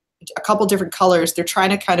a couple different colors. They're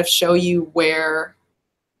trying to kind of show you where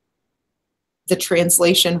the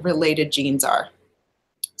translation related genes are.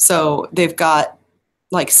 So they've got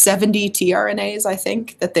like 70 tRNAs, I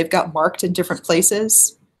think, that they've got marked in different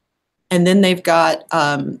places. And then they've got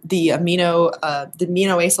the amino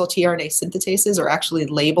acyl tRNA synthetases are actually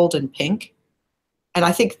labeled in pink. And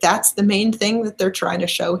I think that's the main thing that they're trying to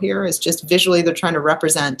show here, is just visually they're trying to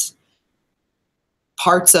represent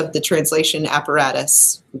parts of the translation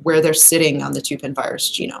apparatus where they're sitting on the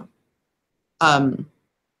Tupanvirus genome.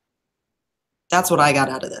 That's what I got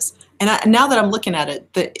out of this. And now that I'm looking at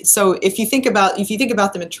it, so if you think about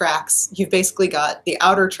them in tracks, you've basically got the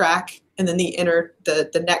outer track, and then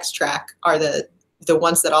the next track are the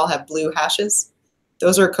ones that all have blue hashes.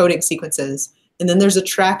 Those are coding sequences. And then there's a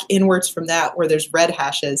track inwards from that where there's red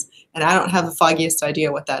hashes, and I don't have the foggiest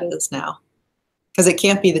idea what that is now, because it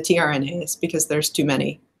can't be the tRNAs because there's too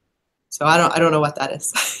many. So I don't know what that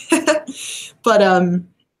is. But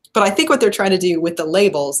I think what they're trying to do with the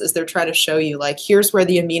labels is they're trying to show you, like, here's where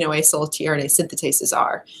the amino acyl tRNA synthetases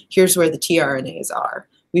are. Here's where the tRNAs are.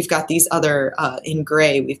 we've got these other, in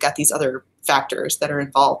gray, we've got these other factors that are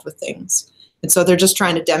involved with things. And so they're just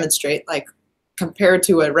trying to demonstrate, like, compared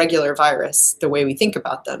to a regular virus, the way we think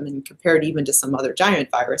about them, and compared even to some other giant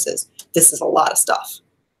viruses, this is a lot of stuff.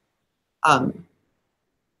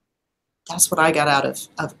 That's what I got out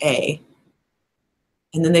of A.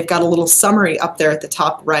 And then they've got a little summary up there at the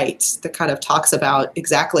top right that kind of talks about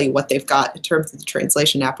exactly what they've got in terms of the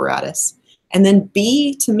translation apparatus. And then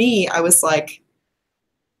B, to me, I was like,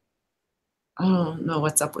 I don't know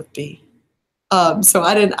what's up with B. So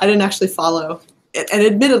I didn't actually follow. And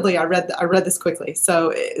admittedly, I read this quickly.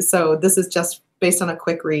 So this is just based on a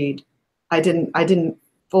quick read. I didn't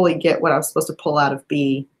fully get what I was supposed to pull out of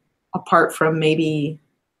B, apart from maybe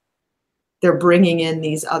they're bringing in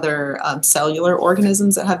these other cellular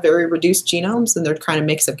organisms that have very reduced genomes, and they're trying to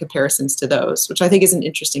make some comparisons to those, which I think is an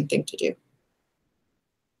interesting thing to do.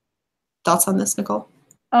 Thoughts on this, Nicole?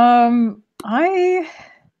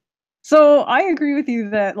 So I agree with you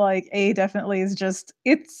that, like, A definitely is just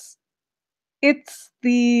it's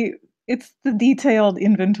the detailed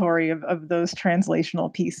inventory of those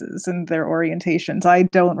translational pieces and their orientations. I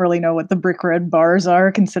don't really know what the brick red bars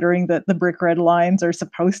are, considering that the brick red lines are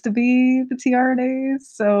supposed to be the tRNAs.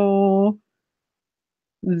 So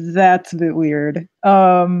that's a bit weird.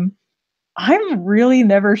 I'm really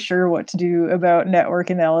never sure what to do about network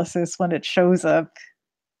analysis when it shows up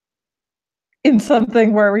in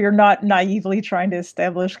something where you're not naively trying to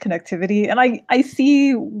establish connectivity. And I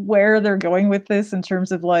see where they're going with this in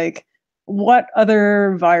terms of, like, what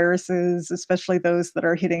other viruses, especially those that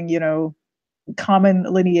are hitting, you know, common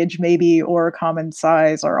lineage maybe or common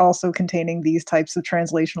size, are also containing these types of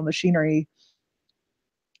translational machinery.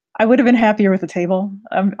 I would have been happier with a table.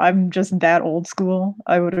 I'm just that old school.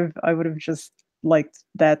 I would have just liked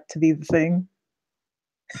that to be the thing.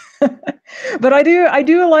 But I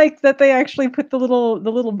do like that they actually put the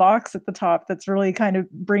little box at the top that's really kind of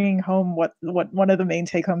bringing home what one of the main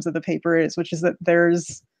take homes of the paper is, which is that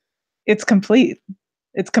it's complete.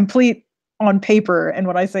 It's complete on paper, and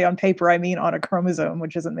when I say on paper, I mean on a chromosome,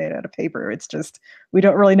 which isn't made out of paper. It's just, we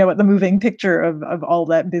don't really know what the moving picture of all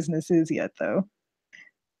that business is yet, though.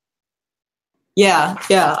 Yeah,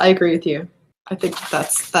 I agree with you. I think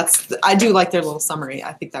that's I do like their little summary.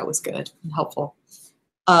 I think that was good and helpful.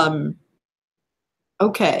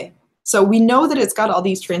 Okay, so we know that it's got all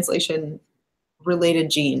these translation related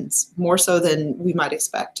genes, more so than we might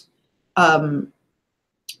expect.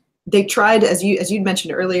 They tried, as you'd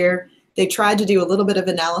mentioned earlier, they tried to do a little bit of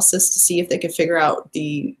analysis to see if they could figure out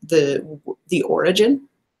the origin.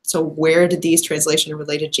 So where did these translation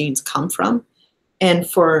related genes come from? And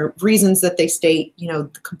for reasons that they state, you know,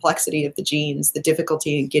 the complexity of the genes, the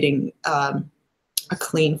difficulty in getting a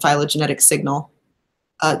clean phylogenetic signal,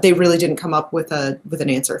 they really didn't come up with an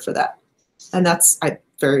answer for that. And that's I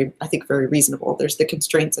think very reasonable. There's the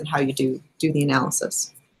constraints on how you do the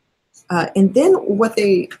analysis. And then what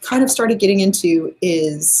they kind of started getting into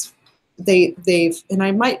is they've, and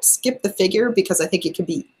I might skip the figure because I think it can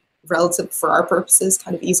be relative for our purposes,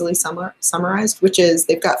 kind of easily summarized, which is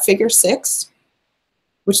they've got figure 6,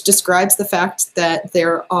 which describes the fact that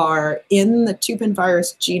there are, in the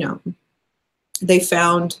Tupanvirus genome, they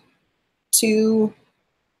found 2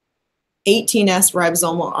 18S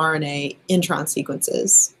ribosomal RNA intron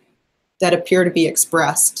sequences that appear to be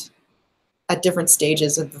expressed at different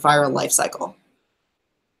stages of the viral life cycle.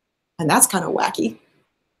 And that's kind of wacky.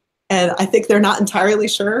 And I think they're not entirely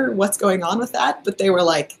sure what's going on with that, but they were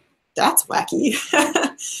like, that's wacky.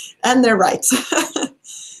 And they're right.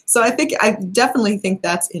 So I definitely think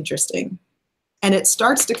that's interesting. And it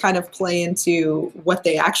starts to kind of play into what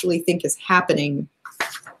they actually think is happening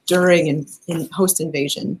during in host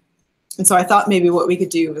invasion. And so I thought maybe what we could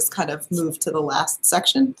do is kind of move to the last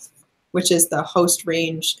section, which is the host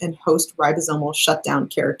range and host ribosomal shutdown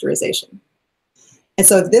characterization. And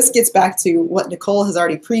so this gets back to what Nicole has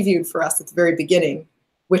already previewed for us at the very beginning,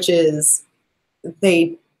 which is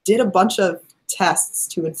they did a bunch of tests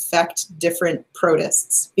to infect different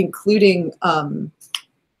protists, including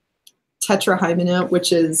tetrahymena,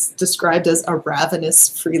 which is described as a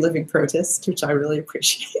ravenous free-living protist, which I really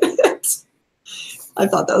appreciated. I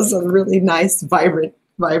thought that was a really nice, vibrant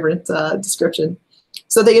description.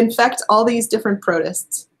 So they infect all these different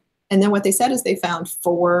protists. And then what they said is they found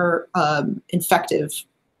 4 infective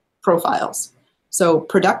profiles. So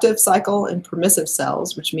productive cycle and permissive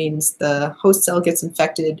cells, which means the host cell gets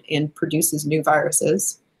infected and produces new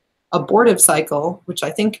viruses. Abortive cycle, which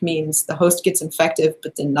I think means the host gets infected,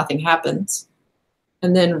 but then nothing happens.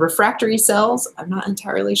 And then refractory cells, I'm not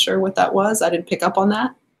entirely sure what that was. I didn't pick up on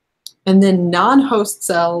that. And then non-host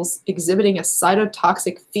cells exhibiting a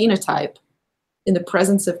cytotoxic phenotype, in the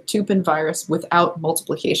presence of Tupanvirus without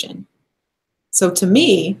multiplication. So to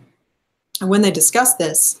me, and when they discuss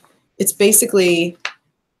this, it's basically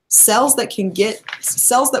cells that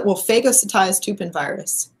will phagocytize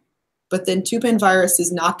Tupanvirus, but then Tupanvirus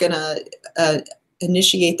is not going to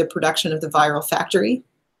initiate the production of the viral factory,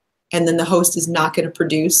 and then the host is not going to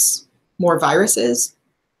produce more viruses,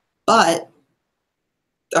 but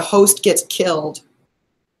the host gets killed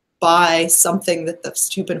by something that the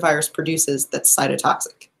Tupanvirus produces that's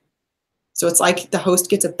cytotoxic. So it's like the host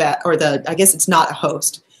gets I guess it's not a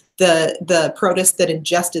host, the protist that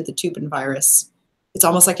ingested the Tupanvirus, it's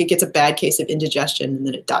almost like it gets a bad case of indigestion and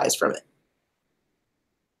then it dies from it.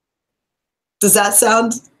 Does that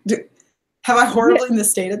sound, have I horribly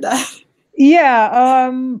misstated that?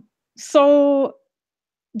 Yeah, so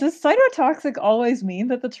does cytotoxic always mean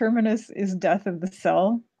that the terminus is death of the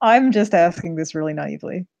cell? I'm just asking this really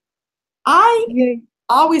naively. I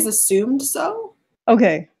always assumed so.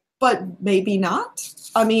 Okay. But maybe not.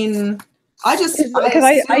 I mean, I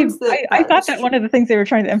thought that one of the things they were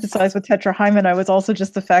trying to emphasize with tetrahymena was also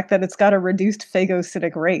just the fact that it's got a reduced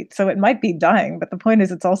phagocytic rate. So it might be dying, but the point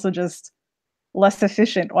is it's also just less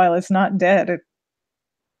efficient while it's not dead.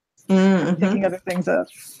 It's picking other things up.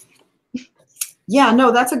 Yeah,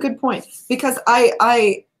 no, that's a good point. Because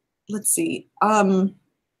let's see.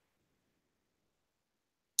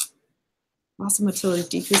 Loss of motility,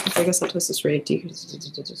 decrease the phagocytosis rate,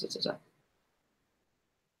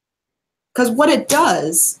 because what it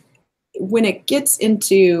does when it gets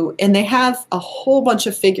into, and they have a whole bunch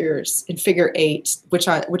of figures in figure 8, which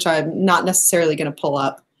I'm not necessarily going to pull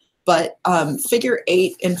up, but figure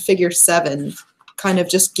 8 and figure 7 kind of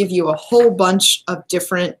just give you a whole bunch of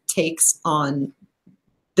different takes on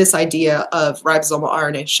this idea of ribosomal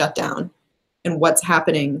RNA shutdown and what's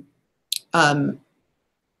happening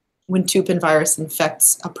when Tupanvirus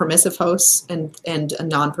infects a permissive host and a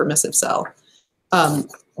non-permissive cell.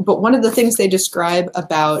 But one of the things they describe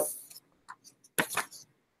about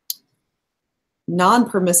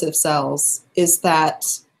non-permissive cells is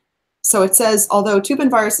that, so it says, although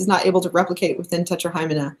Tupanvirus is not able to replicate within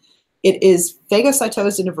tetrahymena, it is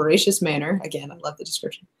phagocytosed in a voracious manner. Again, I love the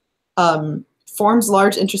description. Forms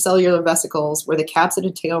large intracellular vesicles where the capsid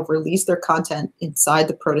and tail release their content inside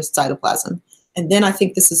the protist cytoplasm. And then I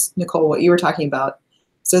think this is, Nicole, what you were talking about.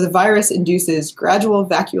 So the virus induces gradual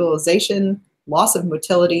vacuolization, loss of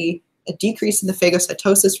motility, a decrease in the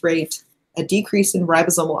phagocytosis rate, a decrease in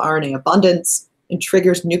ribosomal RNA abundance, and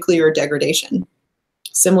triggers nuclear degradation,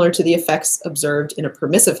 similar to the effects observed in a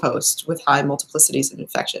permissive host with high multiplicities of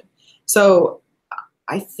infection. So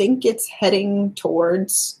I think it's heading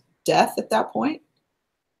towards death at that point.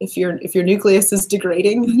 If your nucleus is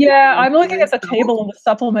degrading. Yeah, I'm looking at the table in the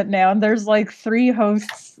supplement now, and there's like 3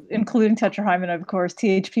 hosts, including tetrahymena, of course,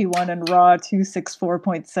 THP1 and RA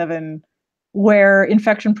 264.7, where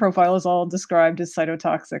infection profile is all described as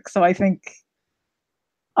cytotoxic. So I think,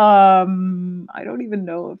 I don't even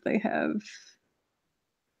know if they have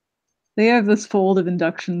this fold of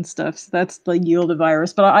induction stuff. So that's the yield of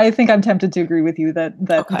virus, but I think I'm tempted to agree with you that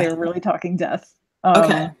okay, they're really talking death.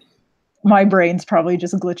 Okay. My brain's probably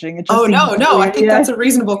just glitching. It just no, I think that's a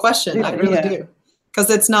reasonable question. I really do,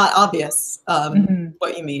 because it's not obvious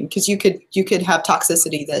what you mean. Because you could have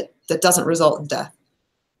toxicity that doesn't result in death,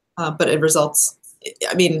 but it results.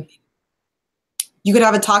 I mean, you could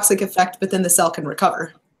have a toxic effect, but then the cell can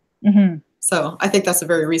recover. So I think that's a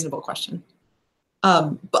very reasonable question.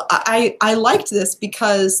 But I liked this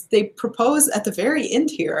because they propose at the very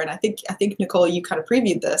end here, and I think Nicole, you kind of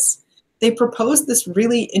previewed this. They proposed this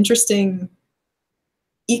really interesting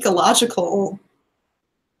ecological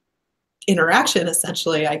interaction,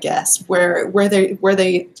 essentially, I guess, where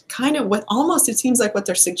they kind of, what almost it seems like what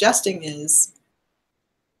they're suggesting is,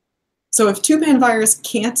 so if Tupanvirus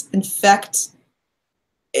can't infect,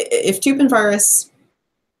 if Tupanvirus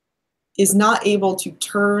is not able to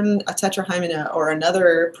turn a tetrahymena or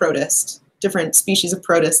another protist, different species of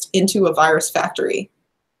protist, into a virus factory,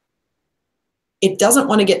 it doesn't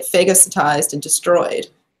want to get phagocytized and destroyed.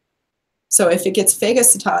 So if it gets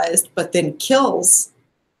phagocytized but then kills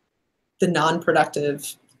the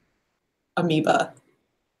non-productive amoeba,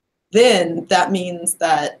 then that means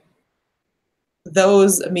that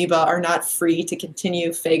those amoeba are not free to continue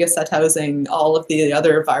phagocytosing all of the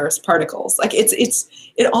other virus particles. Like it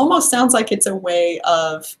almost sounds like it's a way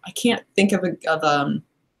of, I can't think of a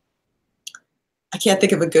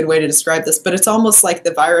good way to describe this, but it's almost like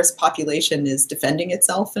the virus population is defending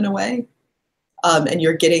itself in a way. And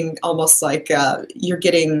you're getting almost like, no,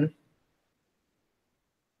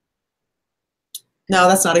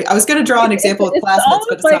 that's not, I was going to draw an example with plasmids,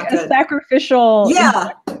 but it's like not good. A sacrificial.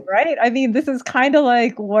 Yeah, Right? I mean, this is kind of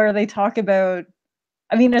like where they talk about,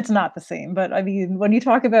 I mean, it's not the same, but I mean, when you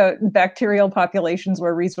talk about bacterial populations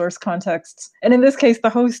where resource contexts, and in this case, the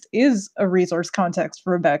host is a resource context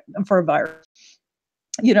for a virus,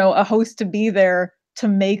 you know, a host to be there to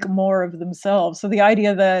make more of themselves. So the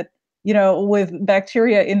idea that, you know, with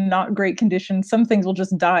bacteria in not great conditions, some things will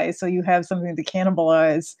just die. So you have something to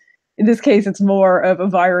cannibalize. In this case, it's more of a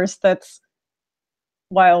virus that's,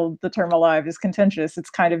 while the term alive is contentious, it's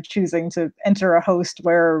kind of choosing to enter a host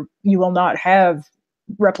where you will not have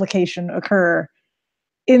replication occur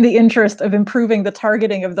in the interest of improving the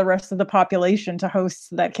targeting of the rest of the population to hosts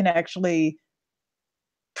that can actually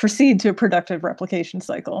proceed to a productive replication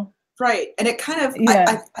cycle. Right. And it kind of,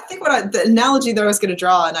 Yeah. I think the analogy that I was going to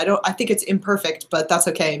draw, and I think it's imperfect, but that's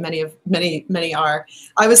okay. Many are.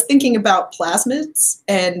 I was thinking about plasmids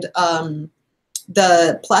and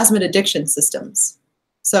the plasmid addiction systems.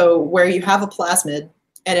 So where you have a plasmid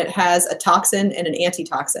and it has a toxin and an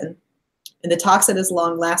antitoxin, and the toxin is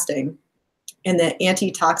long lasting and the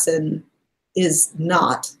antitoxin is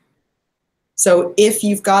not. So if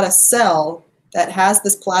you've got a cell that has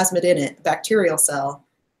this plasmid in it, a bacterial cell,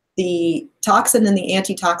 the toxin and the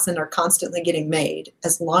antitoxin are constantly getting made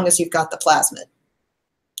as long as you've got the plasmid.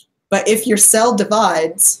 But if your cell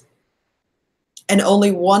divides and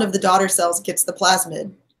only one of the daughter cells gets the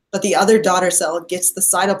plasmid, but the other daughter cell gets the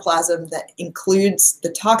cytoplasm that includes the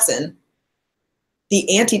toxin,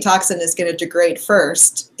 the antitoxin is going to degrade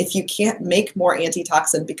first. If you can't make more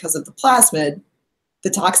antitoxin because of the plasmid, the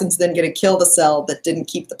toxin's then going to kill the cell that didn't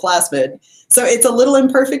keep the plasmid. So it's a little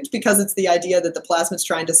imperfect because it's the idea that the plasmid's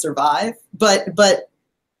trying to survive, but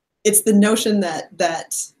it's the notion that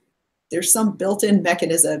there's some built-in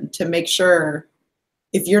mechanism to make sure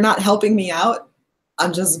if you're not helping me out,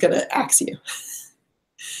 I'm just going to axe you,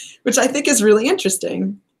 which I think is really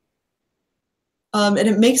interesting. And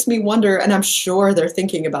it makes me wonder, and I'm sure they're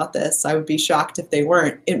thinking about this, I would be shocked if they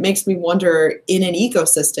weren't. It makes me wonder, in an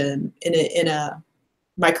ecosystem, in a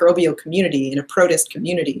microbial community, in a protist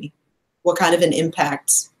community, what kind of an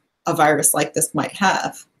impact a virus like this might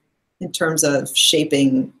have in terms of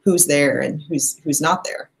shaping who's there and who's not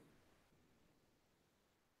there.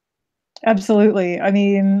 Absolutely. I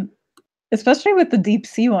mean, especially with the deep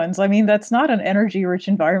sea ones, I mean, that's not an energy rich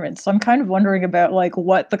environment. So I'm kind of wondering about like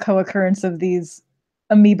what the co-occurrence of these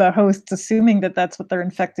amoeba hosts, assuming that that's what they're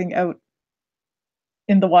infecting out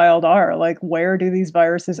in the wild are. Like, where do these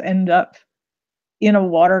viruses end up in a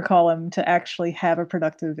water column to actually have a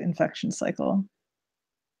productive infection cycle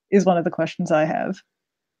is one of the questions I have.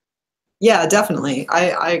 Yeah, definitely.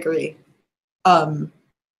 I agree.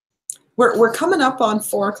 We're coming up on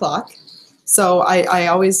 4 o'clock. So I'm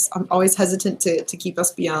always hesitant to keep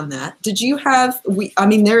us beyond that. Did you have, I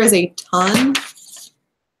mean, there is a ton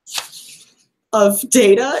of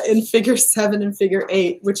data in figure 7 and figure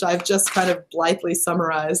 8, which I've just kind of blithely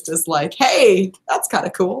summarized as like, hey, that's kind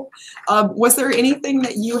of cool. Was there anything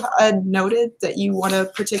that you had noted that you want to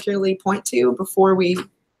particularly point to before we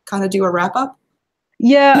kind of do a wrap up?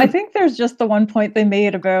 Yeah, I think there's just the one point they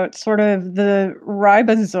made about sort of the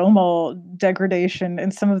ribosomal degradation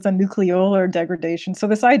and some of the nucleolar degradation. So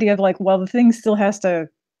this idea of like, well, the thing still has to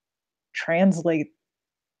translate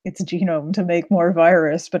its genome to make more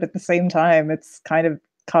virus, but at the same time, it's kind of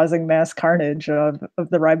causing mass carnage of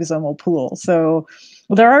the ribosomal pool. So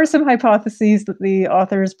there are some hypotheses that the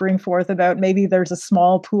authors bring forth about maybe there's a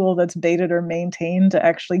small pool that's baited or maintained to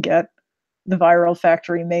actually get the viral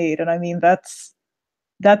factory made. And I mean, that's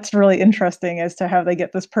really interesting as to how they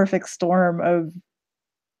get this perfect storm of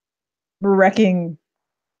wrecking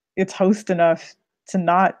its host enough to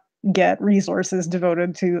not get resources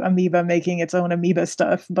devoted to amoeba making its own amoeba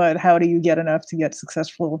stuff, but how do you get enough to get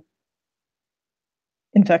successful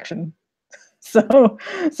infection? So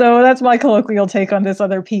that's my colloquial take on this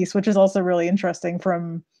other piece, which is also really interesting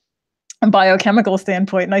from a biochemical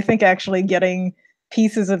standpoint. And I think actually getting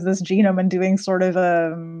pieces of this genome and doing sort of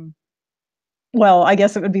well, I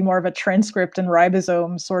guess it would be more of a transcript and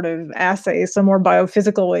ribosome sort of assay. So more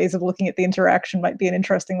biophysical ways of looking at the interaction might be an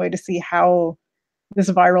interesting way to see how this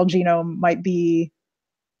viral genome might be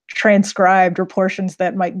transcribed, or portions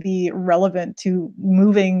that might be relevant to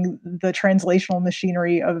moving the translational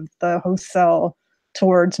machinery of the host cell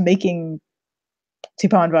towards making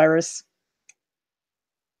Tupanvirus.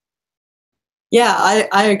 Yeah,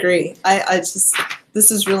 I agree. I just,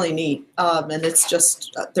 this is really neat. And it's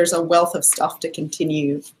just, there's a wealth of stuff to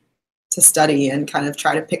continue to study and kind of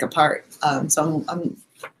try to pick apart. So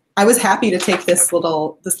I was happy to take this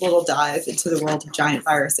little dive into the world of giant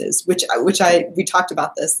viruses, we talked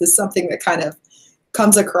about this. This is something that kind of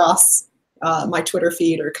comes across my Twitter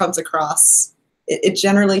feed or comes across it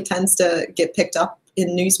generally tends to get picked up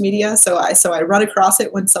in news media. So I run across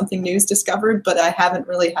it when something new is discovered, but I haven't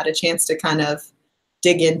really had a chance to kind of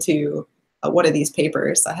dig into one of these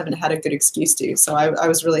papers. I haven't had a good excuse to. So I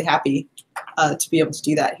was really happy to be able to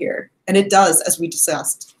do that here. And it does, as we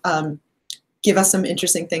discussed, give us some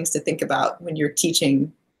interesting things to think about when you're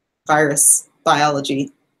teaching virus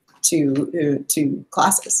biology to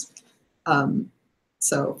classes.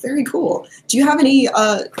 So very cool. Do you have any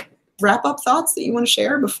wrap-up thoughts that you want to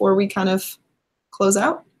share before we kind of close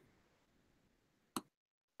out?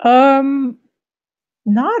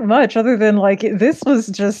 Not much other than like it was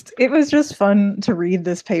just fun to read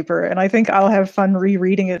this paper, and I think I'll have fun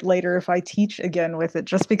rereading it later if I teach again with it,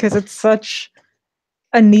 just because it's such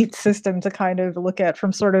a neat system to kind of look at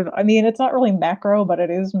from sort of, I mean, it's not really macro, but it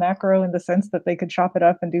is macro in the sense that they could chop it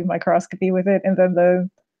up and do microscopy with it, and then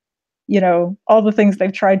all the things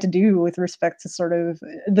they've tried to do with respect to sort of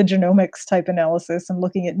the genomics type analysis and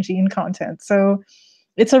looking at gene content. So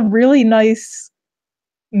it's a really nice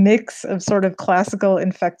mix of sort of classical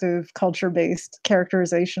infective culture-based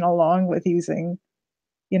characterization along with using,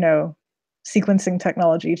 sequencing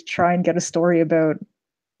technology to try and get a story about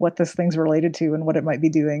what this thing's related to and what it might be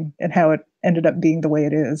doing and how it ended up being the way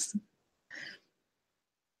it is.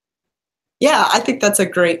 Yeah, I think that's a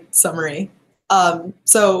great summary.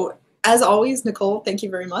 So as always, Nicole, thank you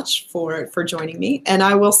very much for joining me. And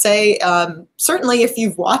I will say, certainly if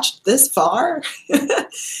you've watched this far,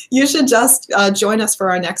 you should just join us for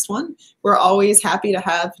our next one. We're always happy to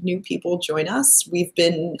have new people join us. We've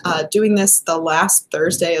been doing this the last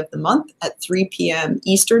Thursday of the month at 3 p.m.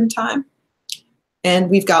 Eastern time. And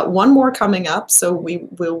we've got one more coming up, so we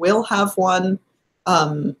will have one,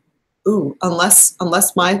 unless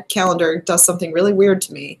my calendar does something really weird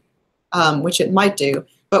to me, which it might do.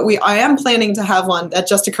 But I am planning to have one, that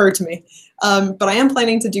just occurred to me. But I am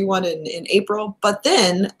planning to do one in April. But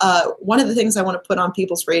then one of the things I want to put on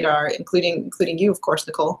people's radar, including you, of course,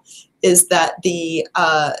 Nicole, is that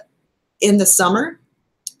in the summer,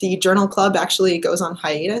 the Journal Club actually goes on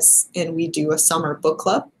hiatus, and we do a summer book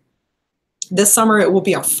club. This summer it will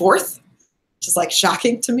be a fourth, which is like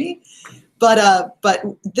shocking to me. But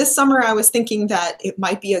this summer I was thinking that it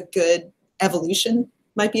might be a good evolution.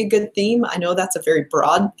 Might be a good theme. I know that's a very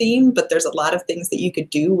broad theme, but there's a lot of things that you could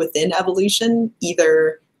do within evolution.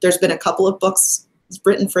 Either there's been a couple of books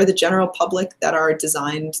written for the general public that are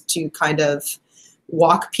designed to kind of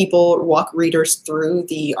walk readers through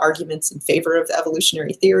the arguments in favor of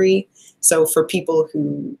evolutionary theory. So for people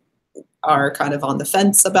who are kind of on the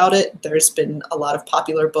fence about it, there's been a lot of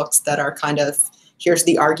popular books that are kind of, here's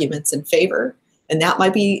the arguments in favor. And that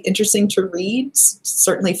might be interesting to read,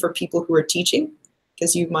 certainly for people who are teaching,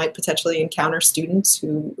 because you might potentially encounter students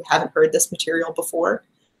who haven't heard this material before.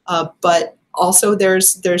 But also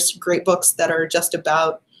there's great books that are just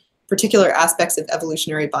about particular aspects of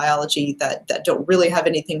evolutionary biology that don't really have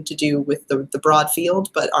anything to do with the broad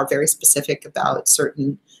field, but are very specific about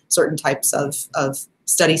certain types of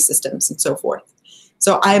study systems and so forth.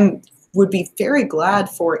 So would be very glad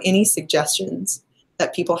for any suggestions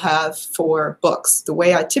that people have for books. The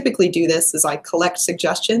way I typically do this is I collect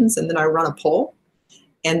suggestions and then I run a poll.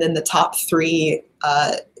 And then the top 3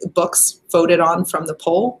 books voted on from the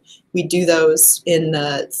poll, we do those in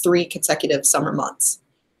the 3 consecutive summer months.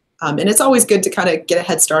 And it's always good to kind of get a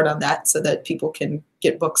head start on that so that people can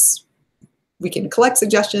get books. We can collect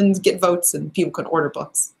suggestions, get votes, and people can order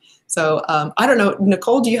books. So I don't know,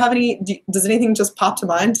 Nicole, do you have does anything just pop to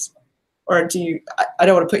mind? Or I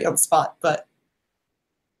don't want to put you on the spot, but.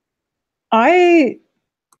 I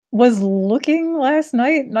was looking last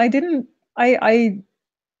night and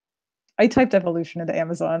I typed evolution into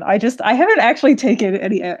Amazon. I haven't actually taken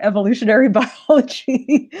any evolutionary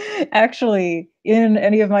biology actually in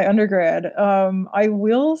any of my undergrad. I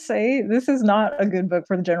will say this is not a good book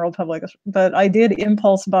for the general public, but I did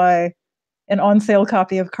impulse buy an on sale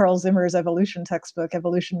copy of Carl Zimmer's evolution textbook,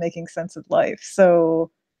 Evolution Making Sense of Life. So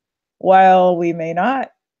while we may not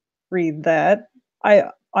read that,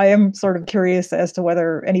 I am sort of curious as to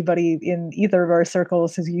whether anybody in either of our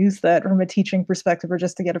circles has used that from a teaching perspective or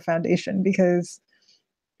just to get a foundation, because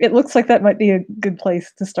it looks like that might be a good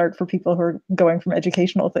place to start for people who are going from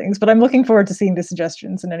educational things. But I'm looking forward to seeing the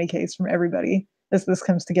suggestions in any case from everybody as this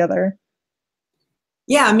comes together.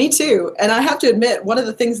 Yeah, me too. And I have to admit, one of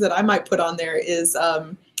the things that I might put on there is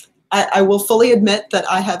I will fully admit that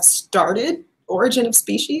I have started Origin of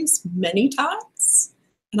Species many times,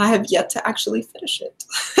 and I have yet to actually finish it.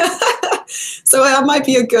 So that might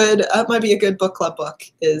be a good book club book,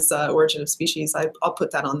 is Origin of Species. I'll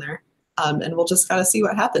put that on there, and we'll just kind of see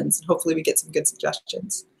what happens. Hopefully we get some good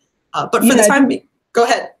suggestions. But for the time being, Go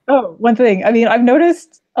ahead. Oh, one thing. I mean, I've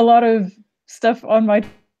noticed a lot of stuff on my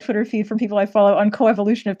Twitter feed from people I follow on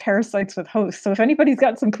coevolution of parasites with hosts. So if anybody's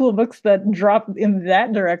got some cool books that drop in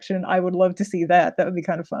that direction, I would love to see that. That would be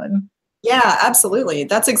kind of fun. Yeah, absolutely.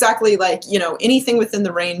 That's exactly like, anything within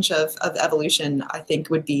the range of evolution, I think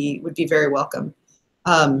would be very welcome.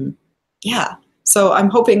 Yeah. So I'm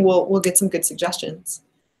hoping we'll get some good suggestions.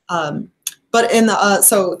 But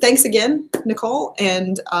so thanks again, Nicole,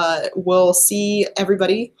 and we'll see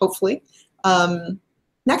everybody hopefully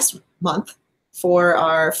next month for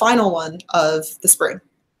our final one of the spring.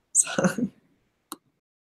 So